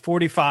feel like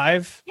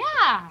 45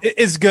 Yeah.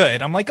 is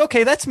good. I'm like,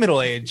 okay, that's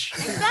middle age.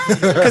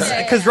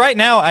 Exactly. Because right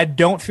now, I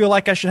don't feel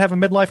like I should have a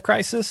midlife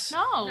crisis.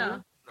 No.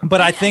 No. But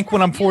I think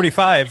when I'm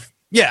 45,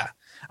 yeah,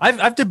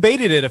 I've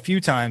debated it a few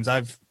times.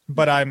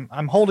 But I'm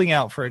holding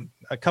out for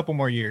a couple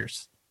more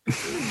years.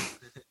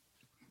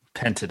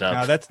 Pent it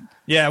Now up. that's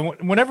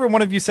Whenever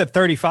one of you said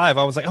 35,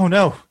 I was like, oh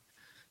no,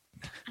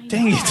 I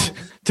dang know. it,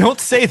 don't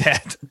say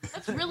that.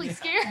 That's really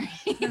scary.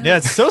 Yeah,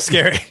 it's so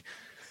scary.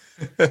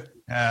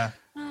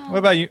 What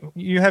about you?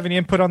 You have any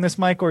input on this,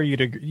 Mike, or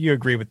you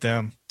agree with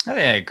them? I think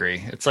I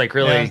agree. It's like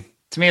really, Yeah.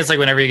 to me, it's like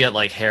whenever you get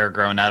like hair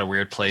growing out of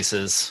weird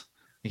places.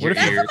 Like What your if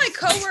That's ears. what my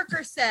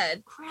coworker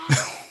said.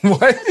 What?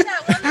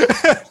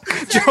 That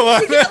one she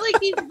Joanna? got like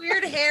these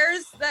weird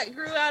hairs that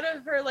grew out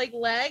of her like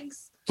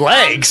legs.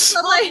 Legs.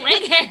 So, like,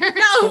 Leg hair.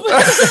 no,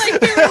 but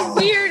like they were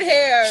weird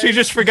hair. She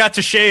just forgot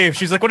to shave.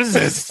 She's like, what is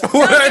this?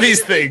 What are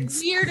these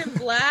things? Weird and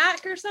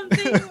black or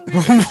something.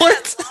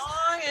 What?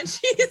 Long, and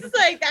she's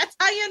like, "That's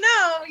how you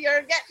know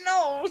you're getting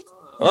old."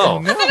 Oh,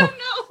 no. I don't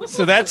know.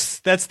 So that's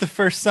the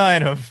first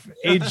sign of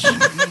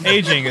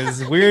aging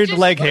is weird Just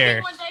leg look at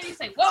hair. One day you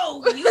say,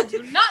 "Whoa, you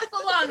do not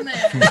belong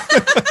there."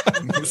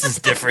 this is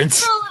different.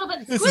 It's a little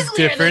bit This is squigglier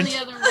different. than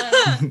the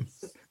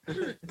other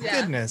one.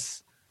 Yeah.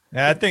 Goodness.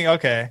 Yeah, I think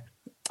okay.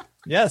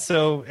 Yeah,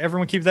 so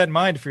everyone keep that in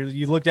mind. If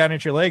you look down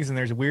at your legs and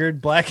there's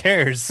weird black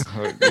hairs,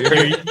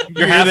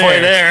 You're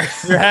halfway there.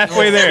 You're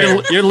halfway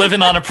there. You're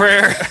living on a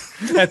prayer.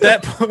 At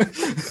that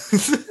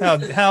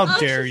point, how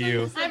dare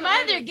you? I'm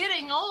either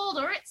getting old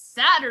or it's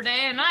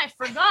Saturday and I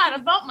forgot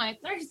about my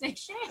Thursday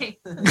shave.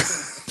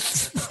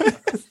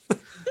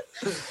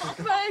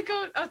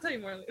 I'll tell you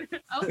more later.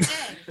 Okay.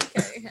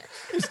 Okay.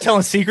 She's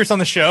telling secrets on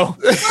the show.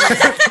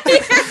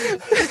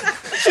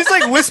 She's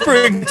like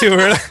whispering to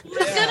her.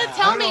 Who's gonna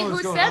tell me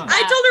who said that?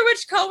 I told her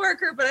which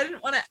coworker, but I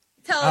didn't want to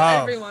tell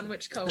Oh. everyone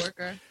which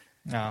coworker.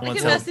 No, I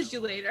What's can up? message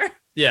you later.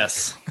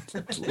 Yes.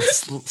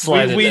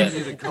 Slide We-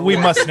 it in. we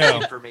must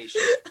know.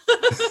 Information.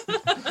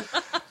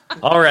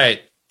 All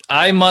right.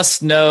 I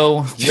must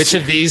know which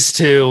of these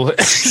two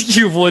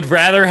you would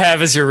rather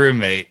have as your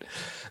roommate.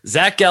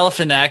 Zach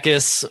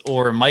Galifianakis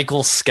or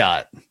Michael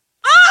Scott.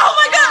 Oh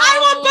my god, I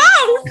want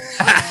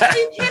both! Are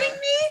you kidding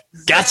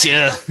me?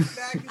 Gotcha.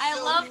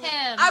 I love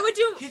him. I would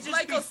do He'd just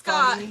Michael be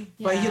Scott. funny,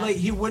 but Yeah.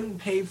 he wouldn't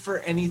pay for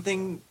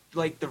anything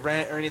like the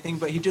rent or anything,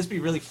 but he'd just be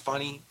really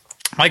funny.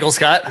 Michael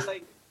Scott?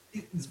 Like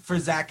for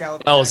Zach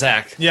Galifianakis. Oh,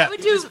 Zach. Yeah. I would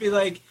He'd do just be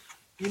like,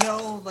 you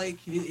know, like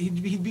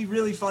he'd be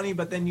really funny,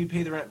 but then you'd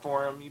pay the rent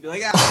for him. You'd be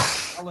like,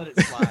 I'll let it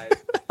slide.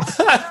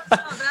 oh,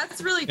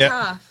 that's really Yeah.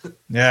 tough.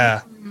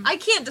 Yeah. I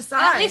can't At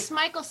decide. least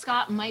Michael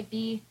Scott might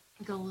be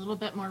like a little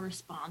bit more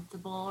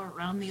responsible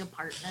around the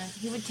apartment.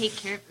 He would take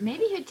care.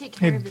 Maybe he'd take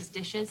care of his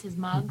dishes, his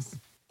mugs.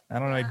 I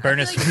don't know. He'd I burn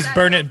feel his like Zach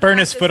burn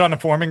his Galifianakis- foot on a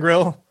forming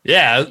grill.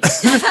 Yeah.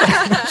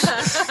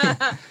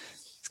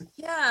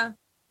 Yeah.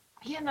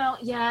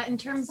 Yeah, in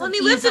terms Well, of and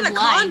he lives in a ease of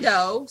life.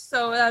 condo,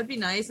 so that would be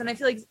nice. And I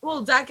feel like,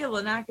 well, Zach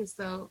Galifianakis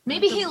though.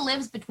 Maybe he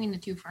lives between the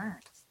two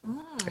ferns.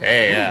 Mm.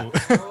 Hey, yeah.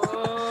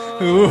 Oh.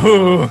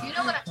 Ooh. You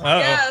know what?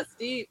 Yeah, that's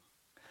deep.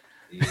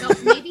 So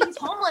maybe he's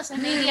homeless,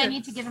 and maybe I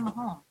need to give him a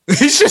home.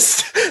 He's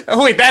just.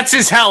 Oh wait, that's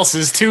his house.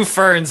 Is 2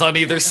 ferns on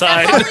either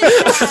side.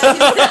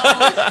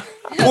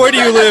 Where do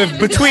you live?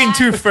 Between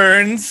 2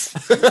 ferns.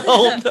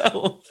 Oh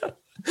no.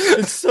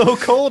 It's so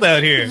cold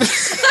out here.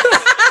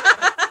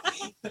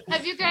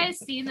 Have you guys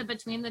seen the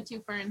Between the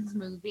Two Ferns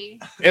movie?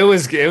 It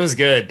was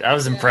good. I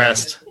was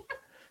impressed.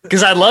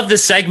 Because I love the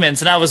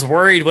segments, and I was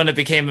worried when it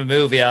became a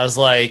movie. I was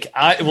like,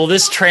 will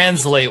this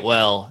translate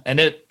well? And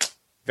it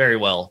very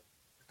well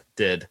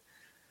did.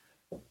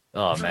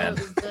 Oh, man.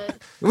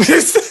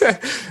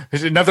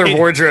 There's another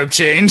wardrobe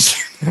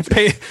change.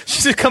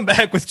 She should come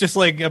back with just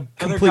like a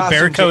complete costume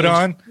bear coat change.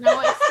 on.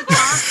 No,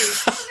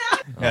 it's the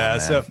coffee. Yeah,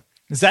 so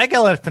Zach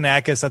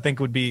Galifianakis, I think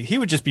he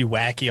would just be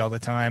wacky all the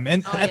time.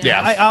 And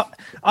yeah. I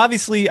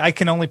obviously I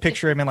can only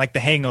picture him in like The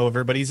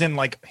Hangover, but he's in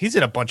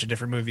a bunch of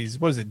different movies.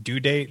 What is it? Due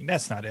Date?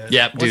 That's not it.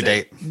 Yeah, Was Due it?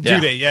 Date. Due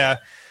Date, yeah.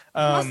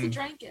 Must have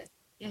drank it.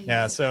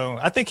 Yeah, so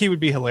I think he would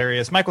be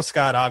hilarious. Michael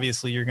Scott,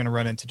 obviously, you're going to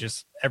run into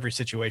just every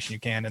situation you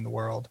can in the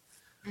world.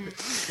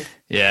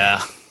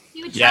 Yeah.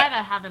 He would try to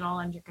have it all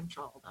under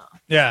control, though.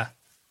 Yeah.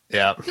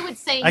 Yeah. He would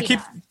say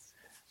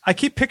I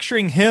keep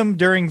picturing him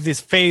during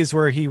this phase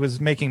where he was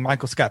making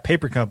Michael Scott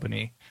Paper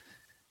Company.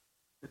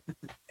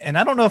 And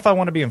I don't know if I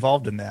want to be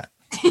involved in that.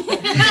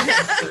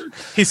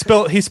 He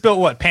spilled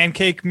what?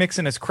 Pancake mix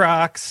in his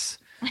Crocs.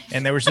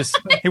 And there was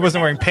he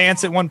wasn't wearing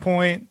pants at one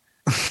point.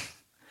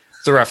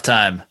 It's a rough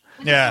time.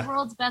 Yeah. The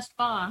world's best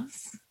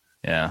boss.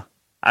 Yeah.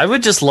 I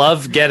would just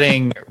love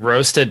getting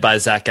roasted by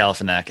Zach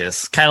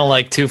Galifianakis. Kind of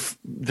like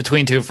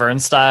Between Two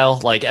Ferns style.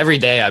 Like every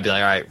day I'd be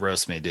like, all right,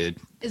 roast me, dude.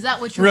 Is that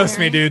what you're Roast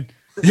me, wearing? dude.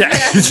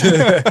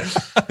 Yeah.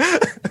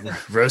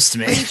 Roast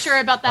me. Are you sure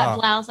about that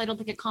blouse? I don't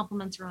think it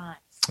compliments your eyes.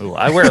 Ooh,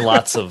 I wear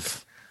lots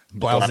of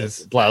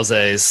Blouses.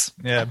 Blouses.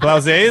 Yeah,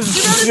 blouses.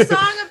 You know the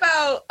song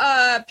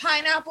about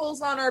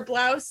pineapples on our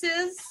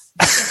blouses?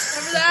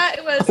 Remember that?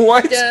 It was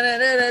What?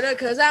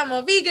 Because I'm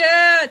a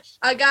vegan.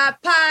 I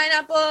got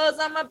pineapples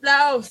on my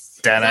blouse.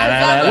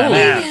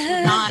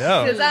 Da-da-da-da-da.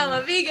 No. Because I'm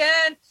a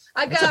vegan.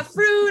 I got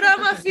fruit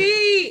on my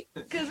feet.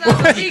 Because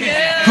I'm a vegan.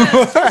 It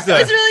was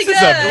really This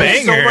is a good. It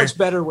was so banger. much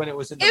better when it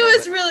was in the It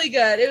was really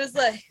good. It was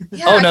like,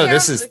 Oh, I no, can't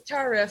this remember is- the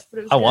guitar riff, but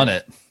it was I good. want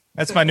it.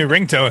 That's my new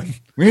ringtone.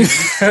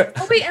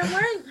 Oh wait, I'm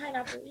wearing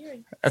pineapple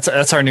earrings.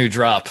 That's our new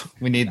drop.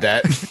 We need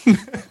that.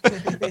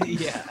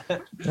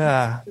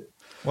 yeah.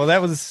 Well,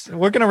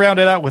 we're going to round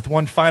it out with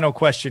one final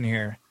question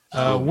here.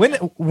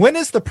 When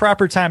is the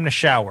proper time to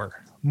shower?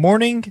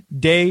 Morning,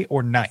 day,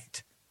 or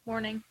night?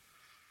 Morning.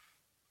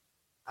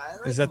 I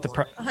like Is that the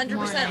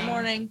 100%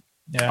 morning.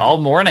 Yeah. All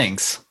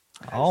mornings.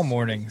 All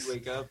mornings.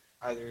 Wake up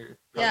either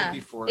Yeah.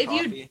 before If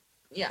you- coffee.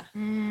 Yeah.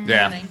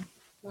 Yeah.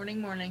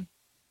 Morning.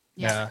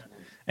 Yeah.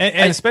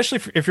 And especially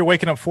if you're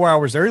waking up 4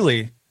 hours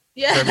early.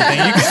 Yeah. Everything.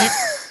 You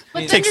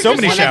But take then so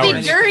you're many just gonna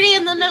showers. be dirty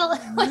in the middle.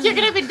 Like you're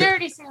gonna be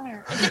dirty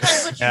sooner. It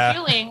depends what Yeah.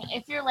 you're doing.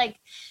 If you're like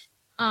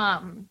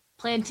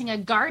planting a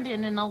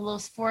garden in all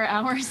those 4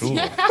 hours, Ooh. you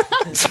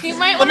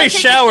might Let wanna me take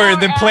a shower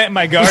and then after. plant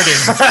my garden.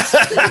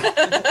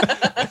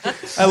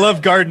 I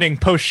love gardening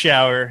post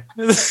shower.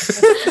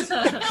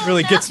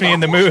 Really gets me in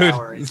the mood.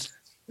 Showering.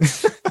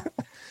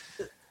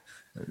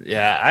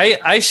 Yeah,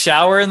 I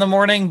shower in the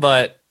morning,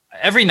 but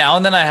every now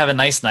and then I have a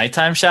nice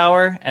nighttime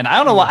shower, and I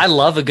don't know why I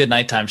love a good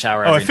nighttime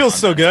shower. Oh, every it feels now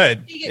so and then.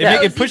 good. You get It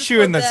cozy puts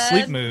you in the before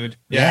sleep bed. mood.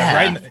 Yeah.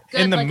 Right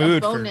Good, in the like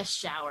mood a for. bonus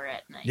shower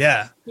at night.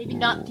 Yeah. Maybe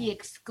not the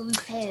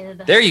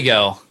exclusive. There you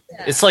go.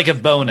 Yeah. It's like a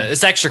bonus.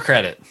 It's extra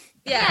credit.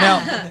 Yeah.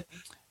 Now-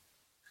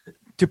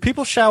 Do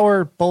people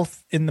shower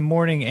both in the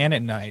morning and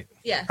at night?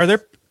 yeah. Are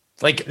there?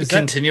 Like Is that-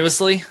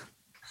 continuously.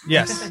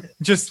 Yes,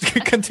 just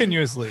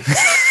continuously.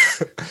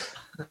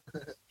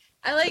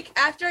 I like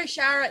after I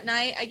shower at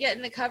night, I get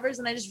in the covers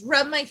and I just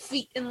rub my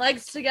feet and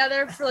legs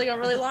together for like a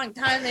really long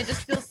time. They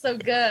just feel so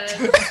good.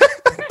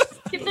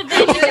 Get the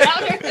baby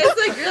powder.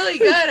 It's like really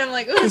good. I'm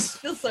like, ooh, this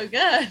feels so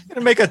good.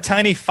 Gonna make a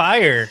tiny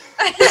fire.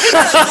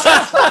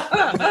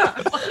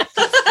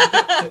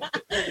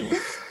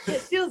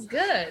 It feels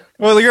good.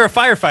 Well, you're a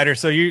firefighter,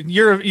 so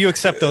you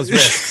accept those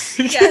risks.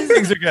 Yes.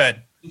 Things are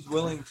good. He's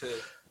willing to.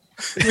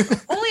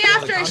 Only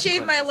after I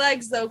shave my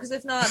legs though, because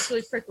if not, it's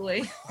really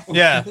prickly.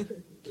 Yeah.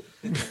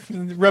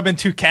 Rubbing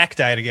 2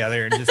 cacti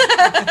together and just.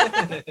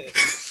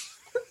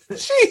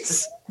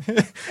 Jeez.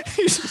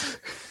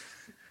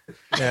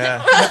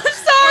 Yeah. I'm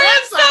sorry,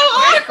 I'm so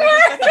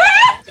awkward.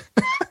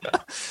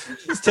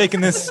 He's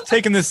taking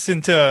this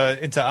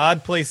into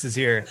odd places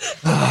here.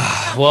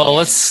 Well,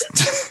 let's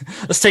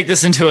take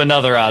this into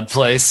another odd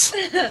place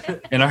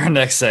in our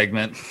next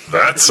segment.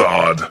 That's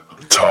odd,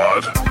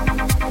 Todd.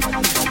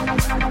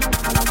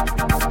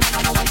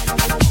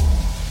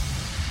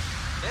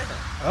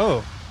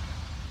 Oh.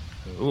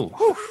 Ooh.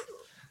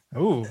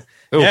 Ooh.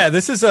 Ooh. Yeah,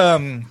 this is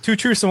 2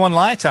 truths and 1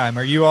 lie time.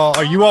 Are you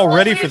all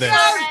ready for this?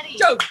 Already.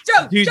 Joke.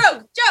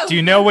 Do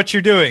you know what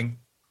you're doing?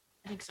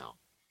 I think so.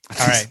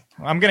 All right.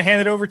 I'm going to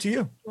hand it over to you.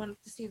 You want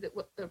to see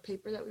what the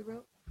paper that we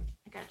wrote?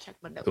 I gotta check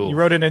my notes. Cool. You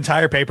wrote an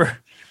entire paper.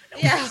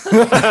 Yeah.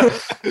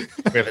 We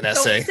have an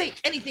essay. Don't say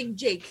anything,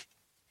 Jake.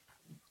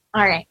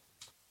 All right.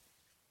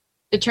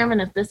 Determine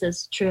if this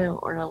is true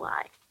or a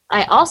lie.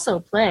 I also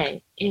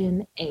play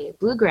in a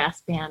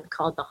bluegrass band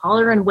called the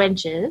Hollerin'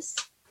 Wenches.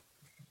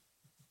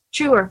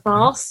 True or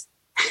false?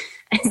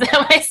 Is that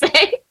what I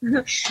say?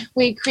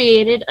 We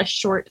created a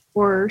short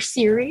horror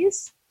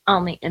series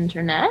on the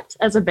internet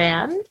as a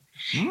band.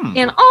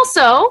 And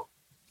also,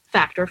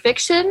 fact or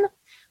fiction,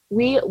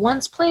 we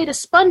once played a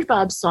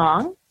SpongeBob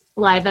song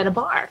live at a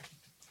bar.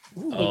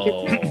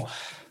 Oh.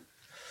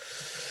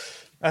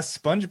 A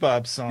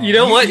SpongeBob song. You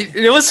know what?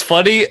 It was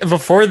funny.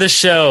 Before the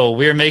show,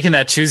 we were making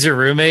that Choose Your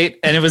Roommate,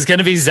 and it was going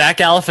to be Zach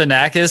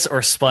Galifianakis or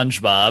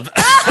SpongeBob.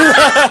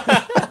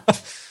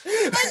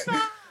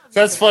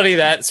 That's funny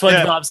that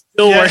SpongeBob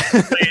still works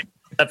in the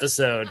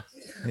episode.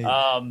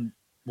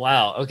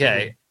 Wow.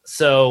 Okay.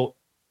 So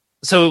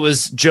it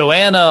was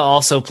Joanna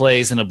also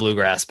plays in a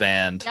bluegrass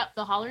band, Yep,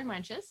 the Hollerin'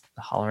 Wenches.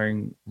 the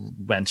Hollering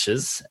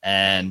Wenches,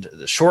 and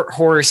the short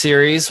horror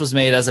series was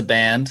made as a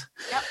band.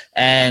 Yep.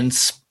 And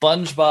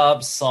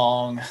SpongeBob's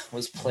song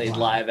was played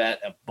live at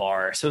a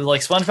bar. So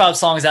like SpongeBob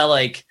songs that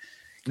like,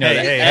 you know, the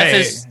F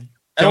is.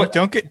 I want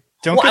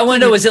to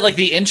know, is it like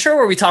the intro,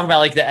 or are we talking about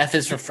like the F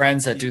is for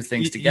friends that do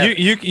things together?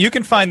 You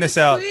can find this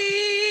out.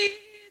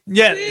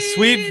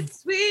 Sweet.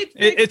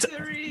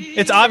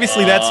 It's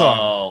obviously that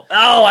song.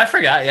 Oh, I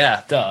forgot.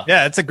 Yeah, duh.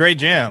 Yeah, it's a great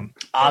jam.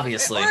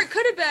 Obviously. Or it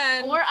could have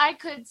been. Or I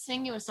could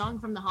sing you a song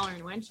from the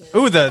Hollerin' Wenches.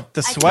 Ooh, the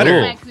I sweater. can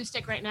play my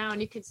acoustic right now,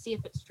 and you could see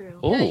if it's true.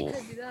 Ooh. Yeah, you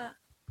could do that.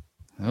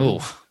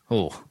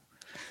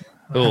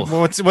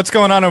 Ooh. What's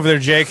going on over there,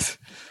 Jake?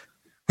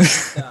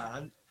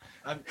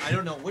 I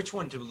don't know which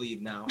one to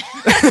believe now.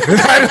 He's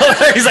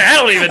like, I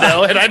don't even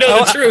know, and I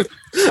know the truth.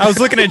 I was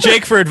looking at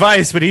Jake for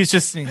advice, but he's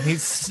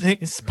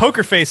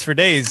poker face for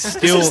days.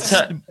 Steel,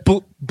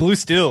 blue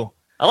steel.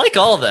 I like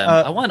all of them.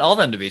 I want all of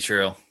them to be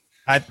true.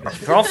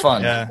 They're all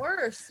fun. Yeah.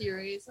 Horror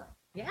series.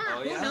 Yeah,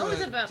 Oh, who yeah, knows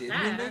but about didn't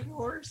that? we make a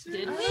horror series?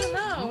 Did I we? don't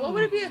know. What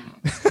would it be?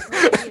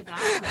 What would be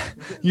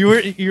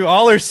about? You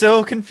all are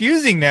so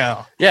confusing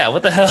now. Yeah,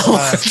 what the hell?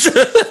 I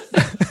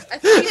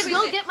think I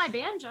will get my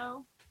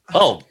banjo.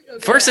 Oh,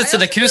 first it's I an also feel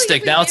like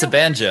acoustic, we now it's a made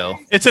banjo.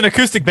 It's an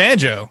acoustic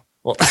banjo.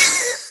 Well,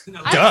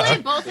 No. I Duh.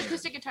 play both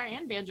acoustic guitar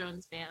and banjo in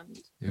this band.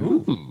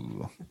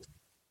 ooh.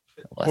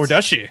 Or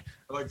does she?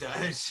 Or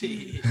does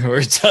she? Or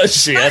does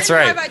she? Not That's in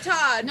right. Drive by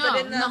Todd, No,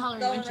 but in the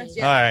Hollerin' Wenches.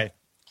 All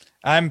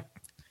right.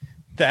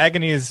 The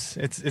agony is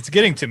it's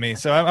getting to me.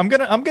 So I'm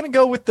gonna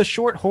go with the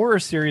short horror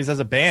series as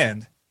a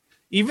band,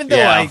 even though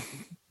Yeah.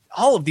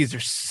 all of these are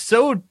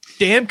so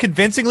damn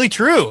convincingly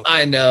true.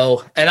 I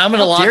know, and I'm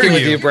gonna How lock dare in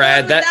with you. you,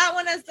 Brad. That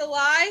one as the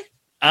lie.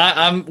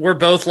 We're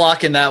both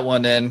locking that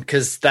one in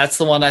because that's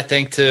the one I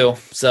think too.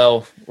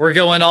 So we're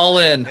going all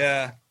in.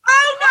 Yeah.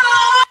 Oh no!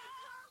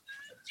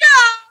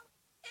 Joe!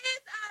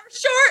 It's our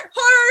short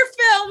horror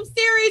film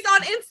series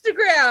on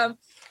Instagram.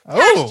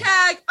 Oh.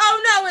 Hashtag,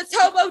 oh no, it's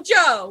Hobo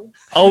Joe.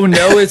 Oh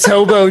no, it's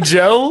Hobo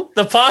Joe,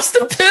 the pasta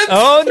pimp.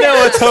 Oh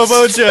no, it's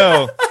Hobo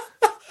Joe.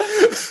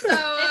 So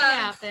It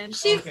happened.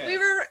 we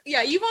were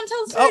you won't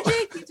tell the story, Oh.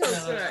 Jake? You tell the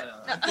No. story.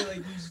 I feel like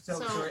you should tell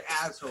the So- story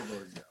as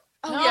Hobo Joe.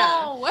 Oh No.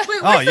 yeah. Wait,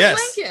 Oh, where's the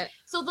yes. blanket?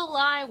 So the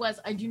lie was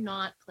I do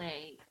not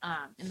play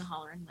in the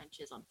Hollerin'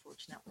 Wenches,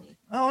 unfortunately.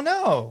 Oh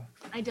no.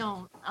 I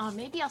don't.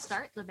 Maybe I'll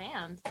start the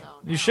band though.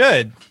 You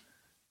should.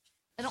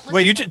 I don't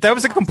Wait, listen to that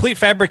was a podcasts. complete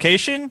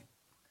fabrication?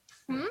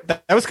 Hmm?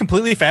 That was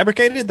completely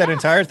fabricated, that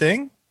entire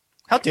thing?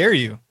 How dare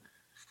you?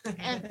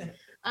 And,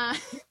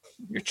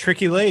 You're a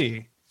tricky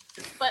lady.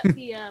 but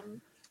the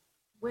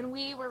when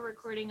we were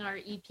recording our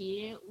EP,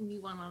 we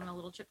went on a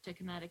little trip to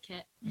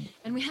Connecticut,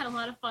 and we had a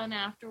lot of fun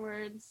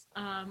afterwards.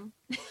 In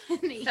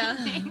the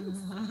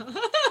evenings.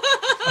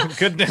 Oh,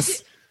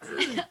 goodness.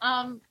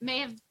 May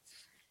have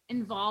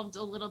involved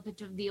a little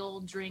bit of the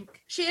old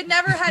drink. She had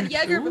never had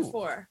Jaeger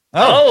before.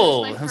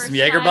 Oh, It was my some first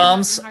Jaeger time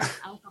bombs. with hard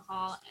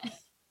alcohol.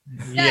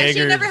 Yeah, she Jaeger.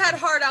 had never had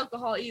hard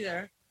alcohol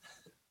either.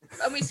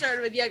 And we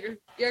started with Jaeger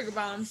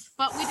bombs.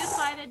 But we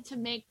decided to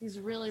make these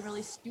really,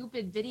 really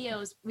stupid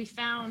videos. We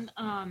found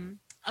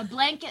a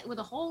blanket with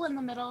a hole in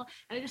the middle,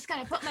 and I just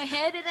kind of put my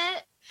head in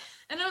it,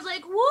 and I was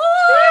like, "Woo!"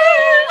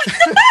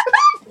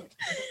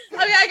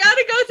 Okay, I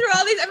gotta go through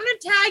all these. I'm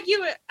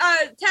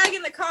gonna tag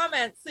in the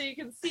comments so you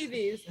can see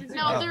these.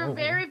 No, they're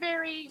very,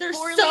 very They're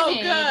poorly so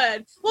made.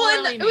 good. Well,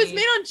 and Poorly it was made.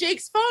 made on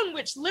Jake's phone,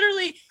 which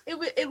literally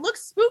it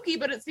looks spooky,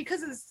 but it's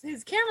because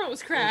his camera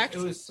was cracked. It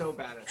was so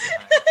bad at the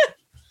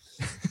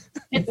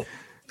time.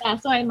 Yeah,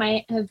 so I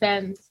might have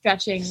been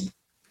stretching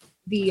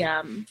the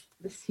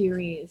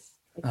series,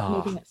 like Oh.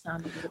 making it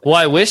sound a little bit. Well,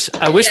 I wish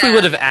we Yeah.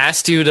 would have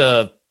asked you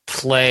to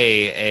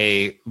play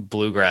a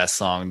bluegrass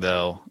song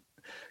though.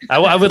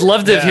 I would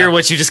love to Yeah. hear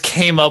what you just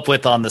came up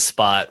with on the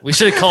spot. We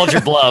should have called your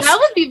bluff. That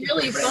would be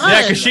really fun.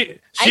 Yeah, because she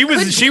I could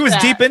was do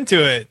that. deep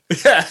into it.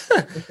 Yeah.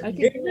 I could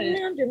do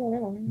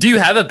it. Do you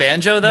have a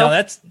banjo though? No,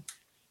 that's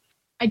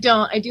I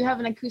don't. I do have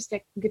an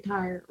acoustic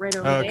guitar right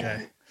over okay.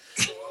 there.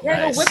 Yeah,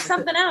 Nice. go whip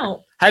something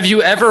out. Have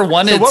you ever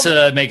wanted what-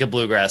 to make a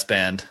bluegrass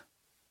band?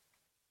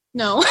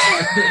 No.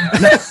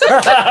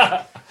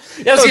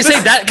 Yeah, I was gonna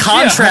say that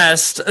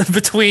contrast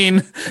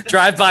between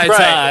Drive By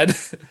Right. Todd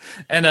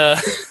and a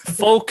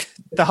folk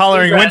The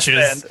Hollering bluegrass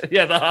Winches, band.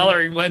 Yeah, the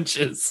Hollering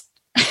Wenches.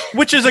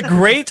 which is a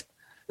great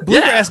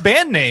bluegrass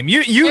band name.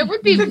 It You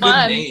would be Good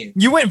fun. name.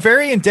 you went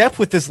very in depth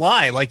with this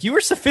lie. Like you were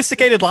a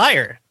sophisticated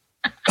liar.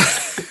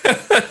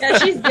 Yeah,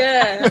 she's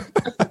good.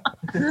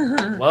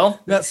 Well,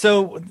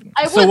 So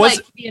I so would was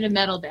like to be in a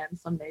metal band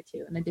someday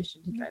too, in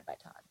addition to Drive By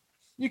Todd.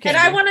 you can And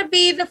I want to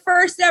be the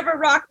first ever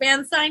rock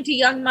band signed to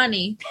Young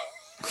Money.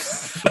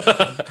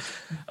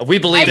 we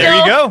believe there it.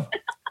 you go.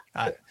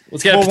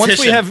 Let's get a Well, once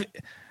petition. we have,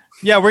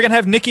 yeah, we're gonna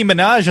have Nicki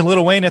Minaj and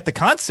Lil Wayne at the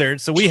concert,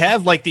 so we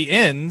have like the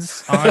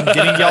ends on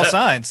getting y'all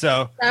signed.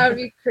 So, That would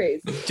be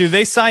crazy. do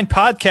they sign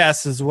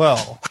podcasts as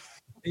well?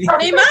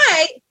 They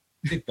might.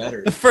 They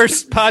better. The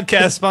first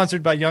podcast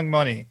sponsored by Young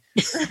Money.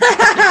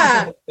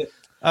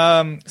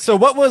 So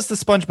what was the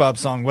SpongeBob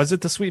song? Was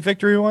it the Sweet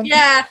Victory one?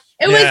 Yeah,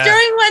 it Yeah. was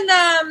during when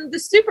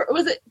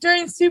was it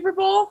during Super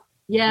Bowl?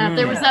 Yeah,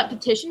 there was Yeah. that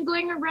petition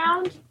going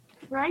around,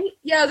 right?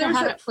 Yeah, there To was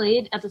have a, it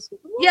played at the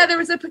Super Bowl. yeah, there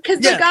was a because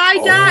Yeah. the guy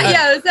Oh, died. yeah.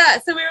 Yeah, it was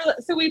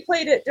that. So we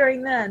played it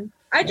during then.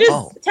 I just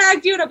Oh.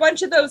 tagged you in a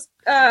bunch of those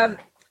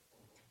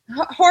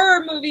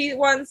horror movie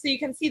ones so you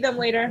can see them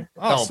later.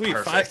 Oh, Oh, sweet!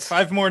 perfect.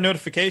 Five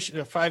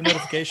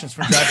notifications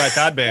from Drive By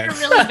Todd They're Band.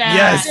 really bad.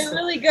 Yes. They're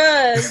really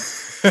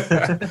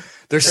good.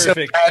 They're so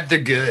Perfect. bad, they're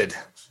good.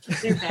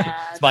 They're bad.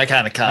 It's my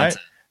kind of content.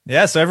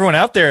 Yeah, so everyone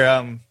out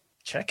there,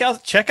 check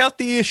out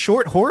the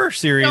short horror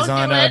series Don't do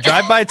on it.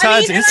 Drive By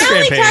Todd's and I Instagram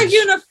only tagged page.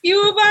 you in a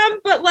few of them,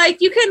 but like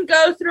you can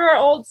go through our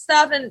old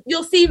stuff and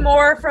you'll see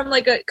more from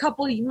like a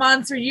couple of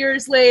months or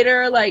years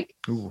later. Like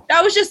Ooh.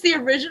 that was just the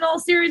original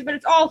series, but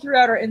it's all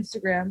throughout our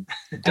Instagram.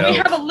 And we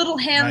Dope. have a little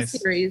hand Nice.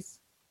 series.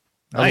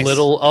 A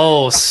little,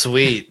 oh,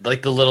 sweet.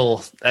 Like the little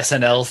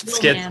SNL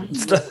skit. man.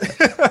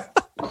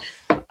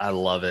 I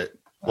love it.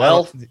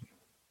 Well,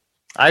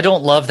 I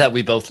don't love that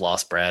we both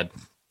lost, Brad.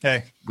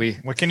 Hey, We,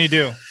 what can you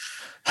do?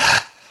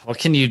 what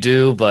can you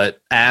do but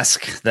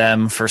ask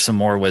them for some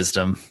more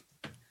wisdom?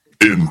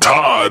 In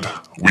Todd,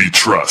 we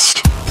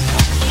trust.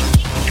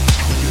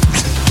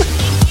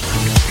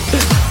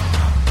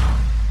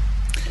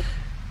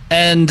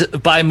 And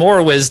by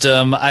more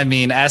wisdom, I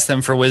mean ask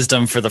them for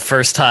wisdom for the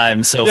first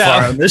time so Yeah.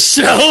 far on this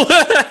show.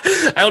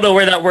 I don't know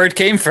where that word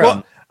came from.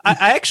 Well,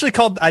 I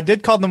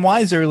did call them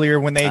wise earlier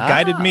when they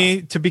guided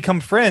me to become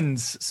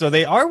friends. So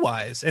they are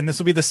wise, and this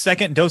will be the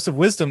second dose of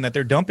wisdom that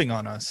they're dumping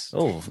on us.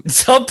 Oh,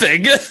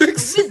 something.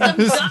 Wisdom dumb.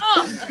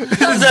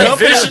 That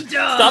vision-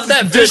 Stop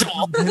that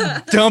visual.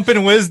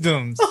 Dumping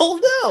wisdoms.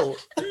 Oh,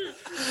 no.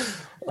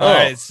 All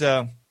right,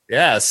 so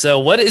Yeah. So,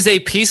 what is a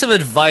piece of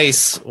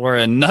advice or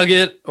a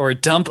nugget or a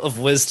dump of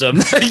wisdom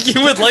that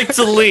you would like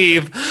to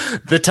leave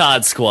the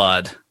Todd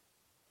Squad?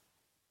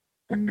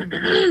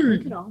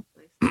 Look at all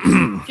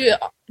this.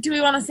 Do we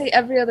want to say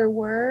every other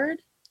word?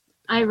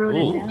 I wrote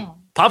Ooh. it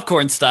down.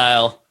 Popcorn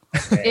style.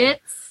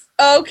 It's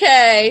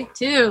Okay.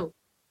 2.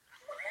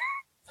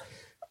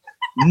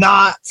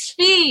 Not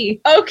B.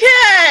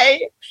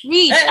 Okay.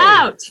 Reach Hey.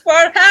 out For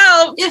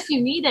help. if you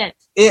need it.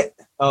 it.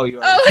 Oh, you.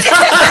 Okay.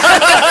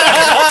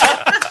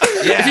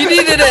 If you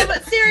needed No, it.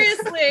 but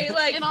seriously,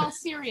 like In all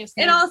seriousness.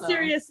 in all though.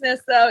 seriousness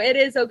though, it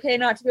is okay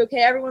not to be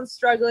okay. Everyone's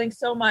struggling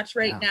so much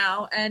right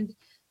now, and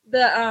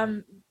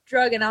the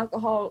drug and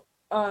alcohol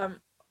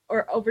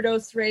or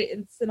overdose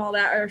rates and all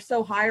that are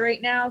so high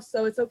right now,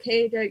 so it's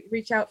okay to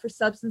reach out for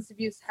substance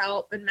abuse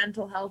help and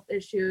mental health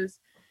issues,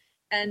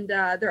 and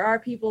there are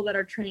people that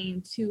are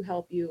trained to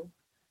help you.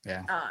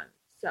 Yeah.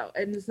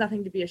 And there's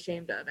nothing to be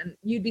ashamed of, and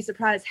you'd be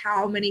surprised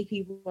how many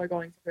people are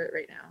going through it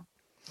right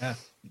now.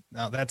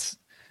 no, that's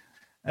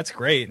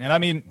great. And I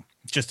mean,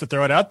 just to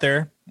throw it out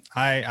there,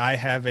 I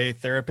have a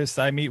therapist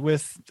I meet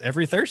with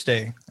every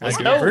Thursday. I Let's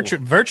do go. it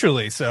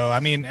virtually. So I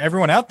mean,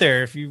 everyone out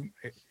there, if you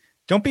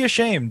don't be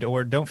ashamed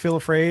or don't feel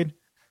afraid,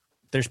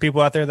 there's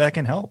people out there that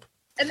can help.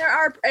 And there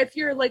are, if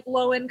you're like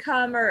low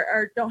income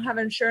or don't have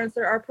insurance,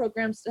 there are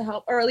programs to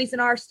help, or at least in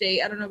our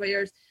state, I don't know about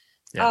yours,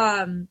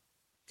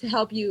 to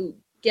help you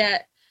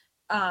get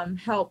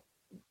help,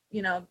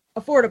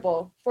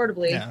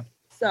 affordably. Yeah.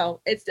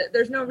 So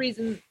there's no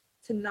reason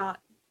to not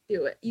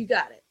do it. You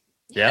got it.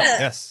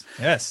 Yeah.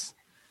 Yes.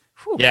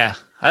 Whew. Yeah.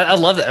 I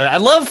love that. I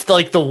love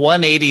like the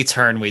 180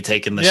 turn we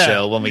take in the Yeah.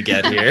 show when we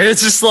get here.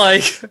 It's just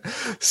like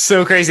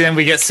so crazy. And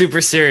we get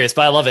super serious,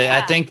 but I love it. I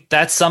Yeah. think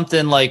that's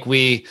something like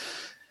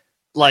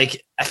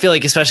I feel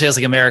like, especially as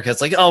like America,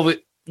 it's like, oh,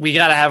 we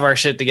got to have our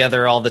shit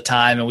together all the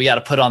time and we got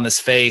to put on this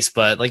face.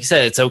 But like you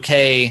said, it's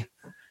okay,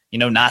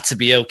 not to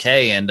be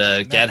okay and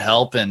get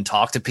help and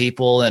talk to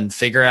people and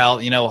figure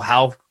out,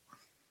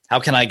 how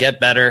can I get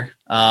better?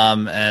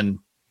 And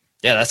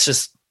yeah, that's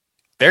just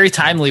very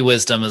timely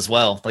wisdom as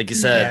well. Like you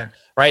said, Yeah.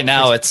 right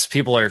now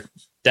people are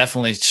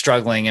definitely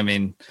struggling. I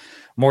mean,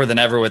 more than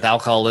ever with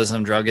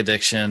alcoholism, drug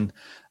addiction.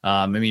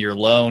 Maybe you're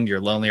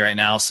lonely right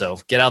now. So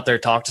get out there,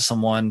 talk to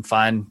someone,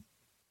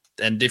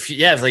 and like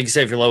you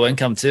say, if you're low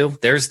income too,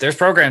 there's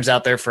programs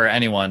out there for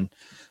anyone.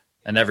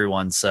 and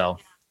everyone. So,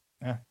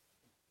 Yeah.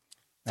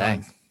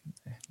 dang,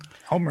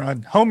 Home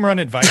run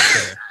advice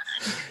there.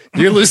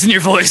 you're losing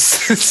your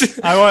voice.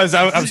 I was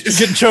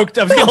getting choked.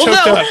 I was getting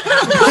choked up.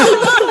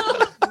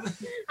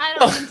 I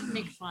don't mean to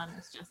make fun.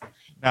 It's just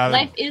No,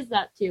 life is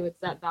that too. It's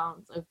that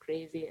balance of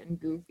crazy and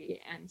goofy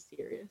and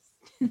serious.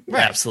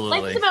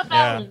 Absolutely. Life's about Yeah.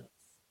 balance.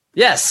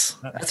 Yes,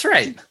 that's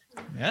right.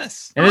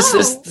 yes, And this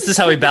is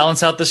how we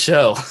balance out the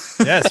show.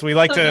 yes, we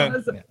like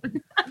to.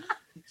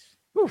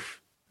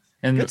 Oof,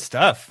 And good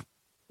stuff.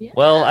 Yeah.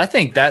 well, I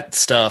think that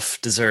stuff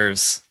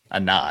deserves a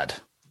nod.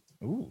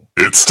 Ooh.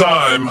 It's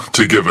time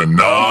to give a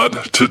nod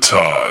to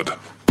Todd.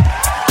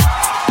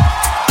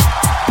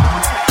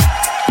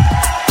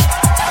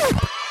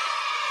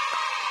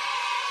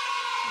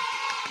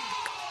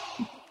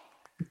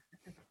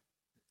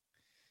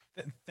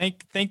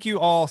 Thank you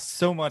all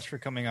so much for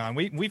coming on.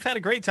 We've had a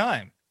great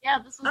time. Yeah,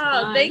 this was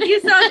Oh, fun. thank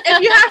you so much.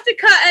 If you have to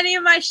cut any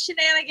of my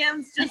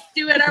shenanigans, just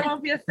do it. I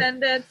won't be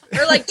offended.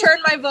 Or like turn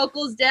my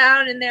vocals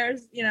down and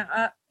there's,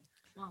 up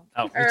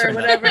Oh, we or turned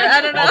that whatever.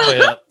 I don't all the way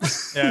know. up.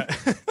 Yeah,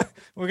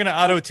 we're gonna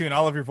auto tune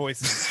all of your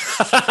voices.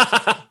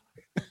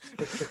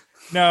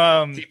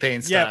 No,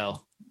 T-Pain yeah.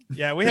 style.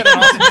 Yeah, we had an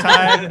awesome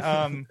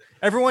time.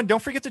 Everyone,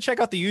 don't forget to check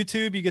out the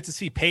YouTube. You get to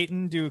see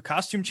Peyton do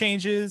costume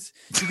changes.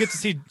 You get to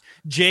see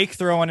Jake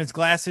throw on his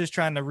glasses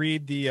trying to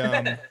read the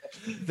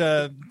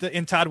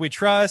In Todd We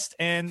Trust,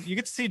 and you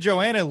get to see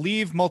Joanna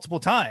leave multiple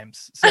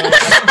times. So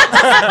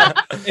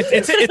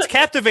it's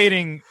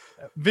captivating,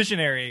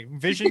 visionary.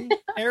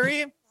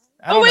 I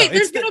Oh don't wait, know.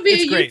 there's gonna be a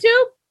it's great.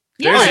 YouTube?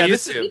 There's Yeah, a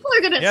this- YouTube. people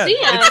are gonna Yeah, see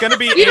it. it's gonna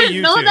be You a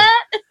didn't know YouTube.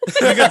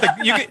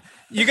 that?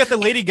 You got the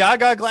Lady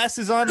Gaga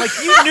glasses on. Like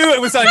you knew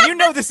it was on. You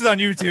know this is on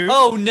YouTube.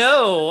 Oh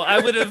no, I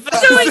would have.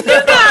 Showing you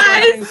guys.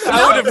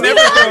 I would have You never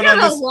guys thrown on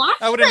gotta this. watch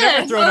I would have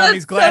never this. thrown Oh, on that's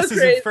these so glasses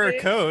and fur crazy.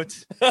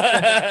 coat.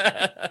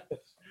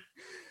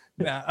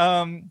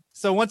 Yeah.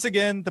 So once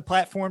again, the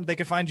platform they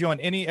can find you on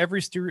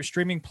every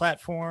streaming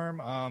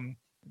platform.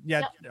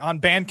 Yeah,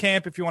 on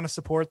Bandcamp if you want to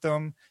support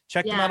them.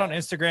 Check them out on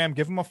Instagram.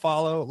 Give them a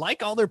follow.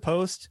 Like all their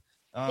posts.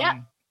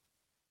 Yeah.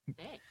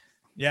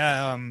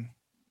 Yeah.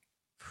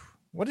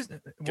 What is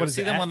it? Go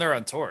see them when they're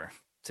on tour.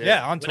 too.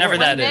 Yeah, on tour. Whenever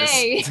that One is.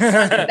 day.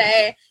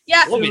 Someday.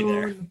 Yeah. We'll be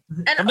there. And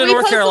Come to we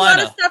North post a lot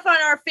Carolina. of stuff on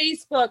our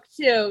Facebook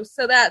too.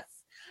 So that's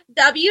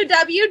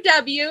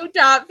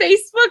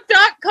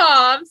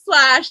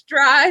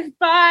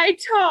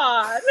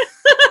www.facebook.com/drivebytodd.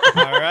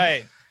 All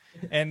right.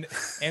 And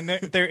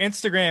their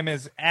Instagram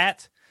is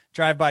at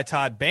Drive By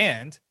Todd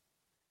Band.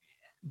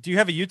 Do you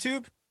have a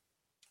YouTube?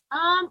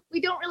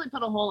 We don't really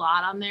put a whole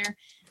lot on there.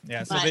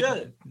 Yeah, so But-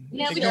 they,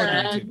 Yeah, we Ignore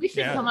the should. YouTube. We should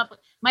Yeah. come up with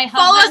my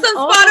Follow us husband.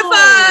 on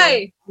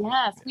Spotify.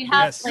 Yes, we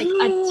have Yes. like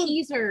a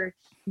teaser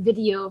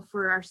video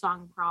for our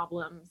song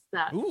 "Problems"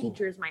 that Ooh.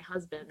 features my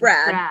husband,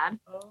 Brad.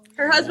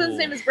 Her husband's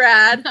name is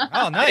Brad.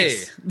 oh,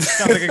 nice. Hey.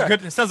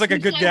 Sounds like a We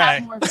good should have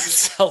guy. more videos.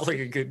 Sounds like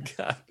a good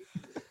guy.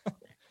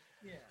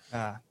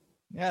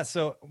 Yeah.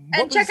 So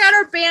what And check was- out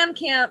our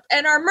Bandcamp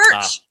and our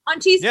merch on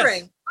Teespring.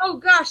 Yes. Oh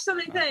gosh, so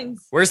many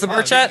things. Where's the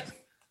merch at?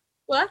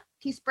 What?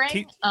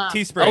 Teespring.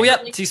 Teespring. Oh,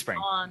 yeah, link Teespring.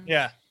 On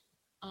Yeah.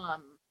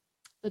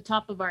 the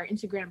top of our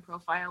Instagram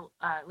profile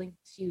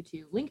links you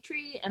to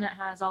Linktree, and it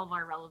has all of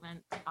our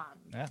relevant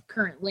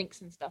current links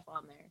and stuff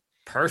on there.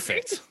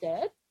 Perfect.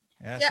 Interested?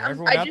 Yeah. Yeah, So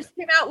everyone I out just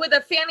came out with a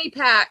fanny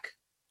pack.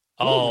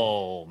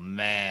 Oh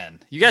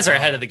man, you guys are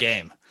ahead of the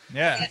game.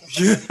 yeah. I'm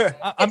It's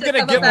a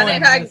gonna get fanny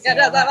one. pack. Get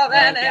a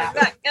fanny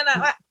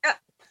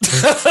pack.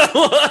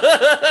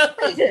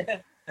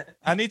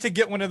 I need to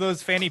get one of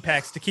those fanny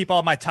packs to keep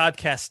all my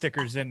Toddcast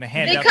stickers in the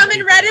hand. They out come to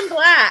in people. red and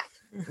black.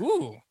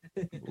 Ooh.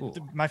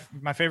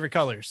 My favorite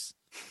colors.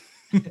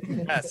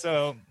 Yeah,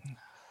 so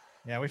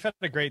yeah, we've had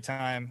a great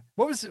time.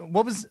 What was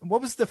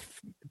the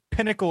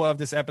pinnacle of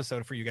this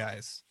episode for you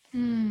guys?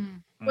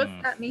 What's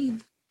that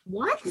mean?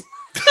 What?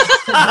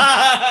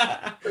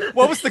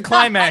 What was the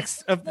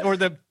climax of, or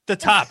the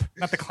top,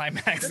 not the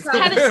climax? The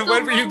top.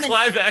 When were you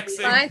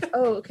climaxing?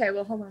 Oh, okay.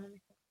 Well, hold on.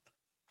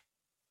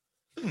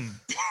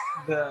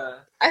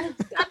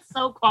 That's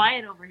so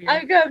quiet over here.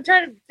 I'm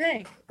trying to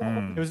think.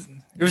 It was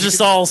It was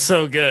just all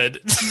so good.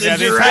 yeah,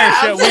 the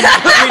entire show.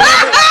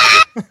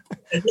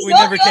 We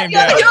never came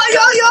down.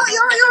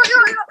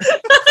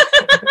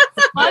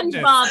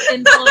 SpongeBob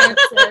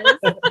influences.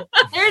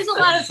 There's a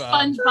lot of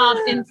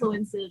SpongeBob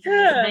influences in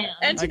this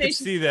band. I could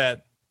see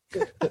that.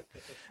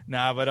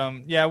 Nah, but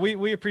yeah,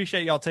 we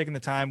appreciate y'all taking the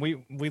time.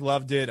 We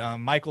loved it.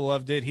 Michael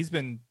loved it. He's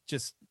been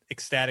just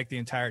ecstatic the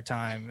entire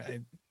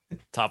time.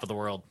 Top of the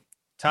world.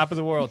 Top of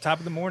the world, top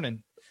of the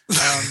morning.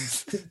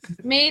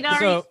 Made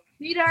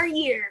our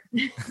year.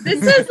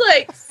 This is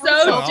like so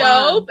Oh.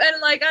 dope,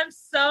 and like I'm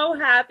so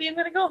happy. I'm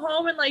gonna go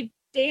home and like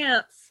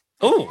dance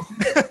Oh,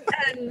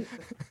 and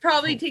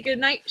probably take a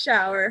night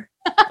shower.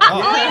 Oh,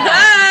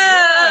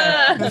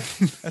 Ah! that's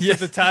what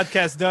the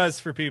Toddcast does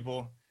for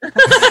people.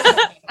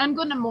 I'm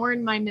going to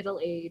mourn my middle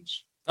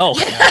age.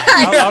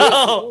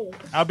 oh,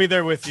 I'll be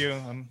there with you.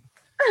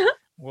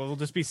 We'll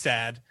just be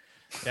sad.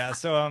 Yeah,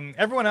 so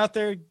everyone out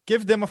there,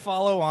 give them a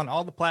follow on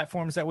all the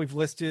platforms that we've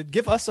listed.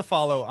 Give us a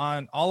follow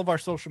on all of our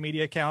social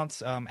media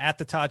accounts at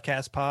the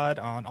Toddcast Pod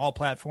on all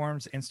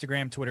platforms,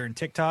 Instagram, Twitter, and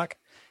TikTok,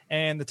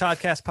 and the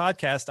Toddcast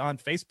Podcast on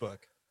Facebook.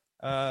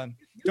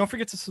 Don't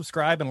forget to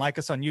subscribe and like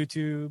us on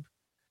YouTube.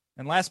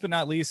 And last but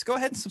not least, go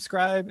ahead and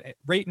subscribe,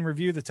 rate, and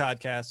review the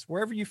Toddcast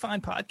wherever you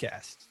find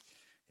podcasts.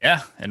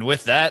 Yeah, and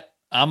with that,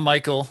 I'm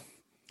Michael.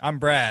 I'm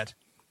Brad.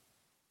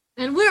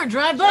 And we're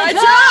Drive By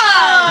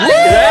Todd!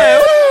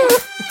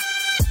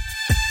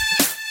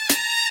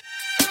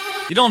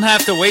 You don't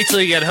have to wait till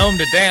you get home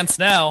to dance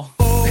now.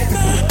 Oh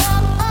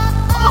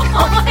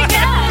my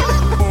god!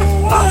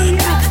 Oh,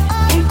 yes,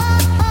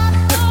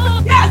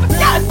 yes,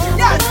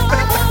 yes!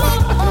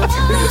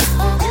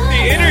 The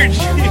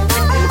energy.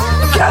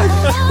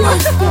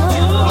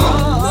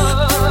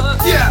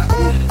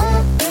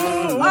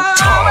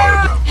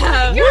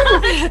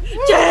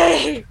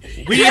 Jay!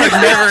 We have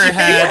never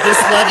had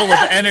this level of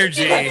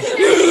energy.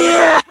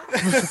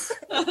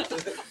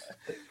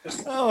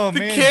 Oh The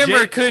man, camera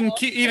Jake-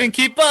 couldn't even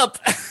keep up.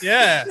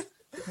 Yeah,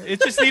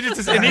 it just needed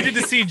to. It needed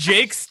to see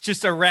Jake's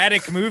just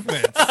erratic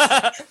movements.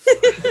 Well,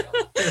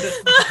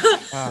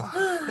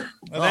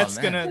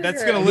 that's man.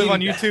 gonna live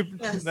on YouTube.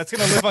 That's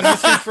gonna live on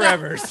YouTube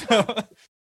forever. So.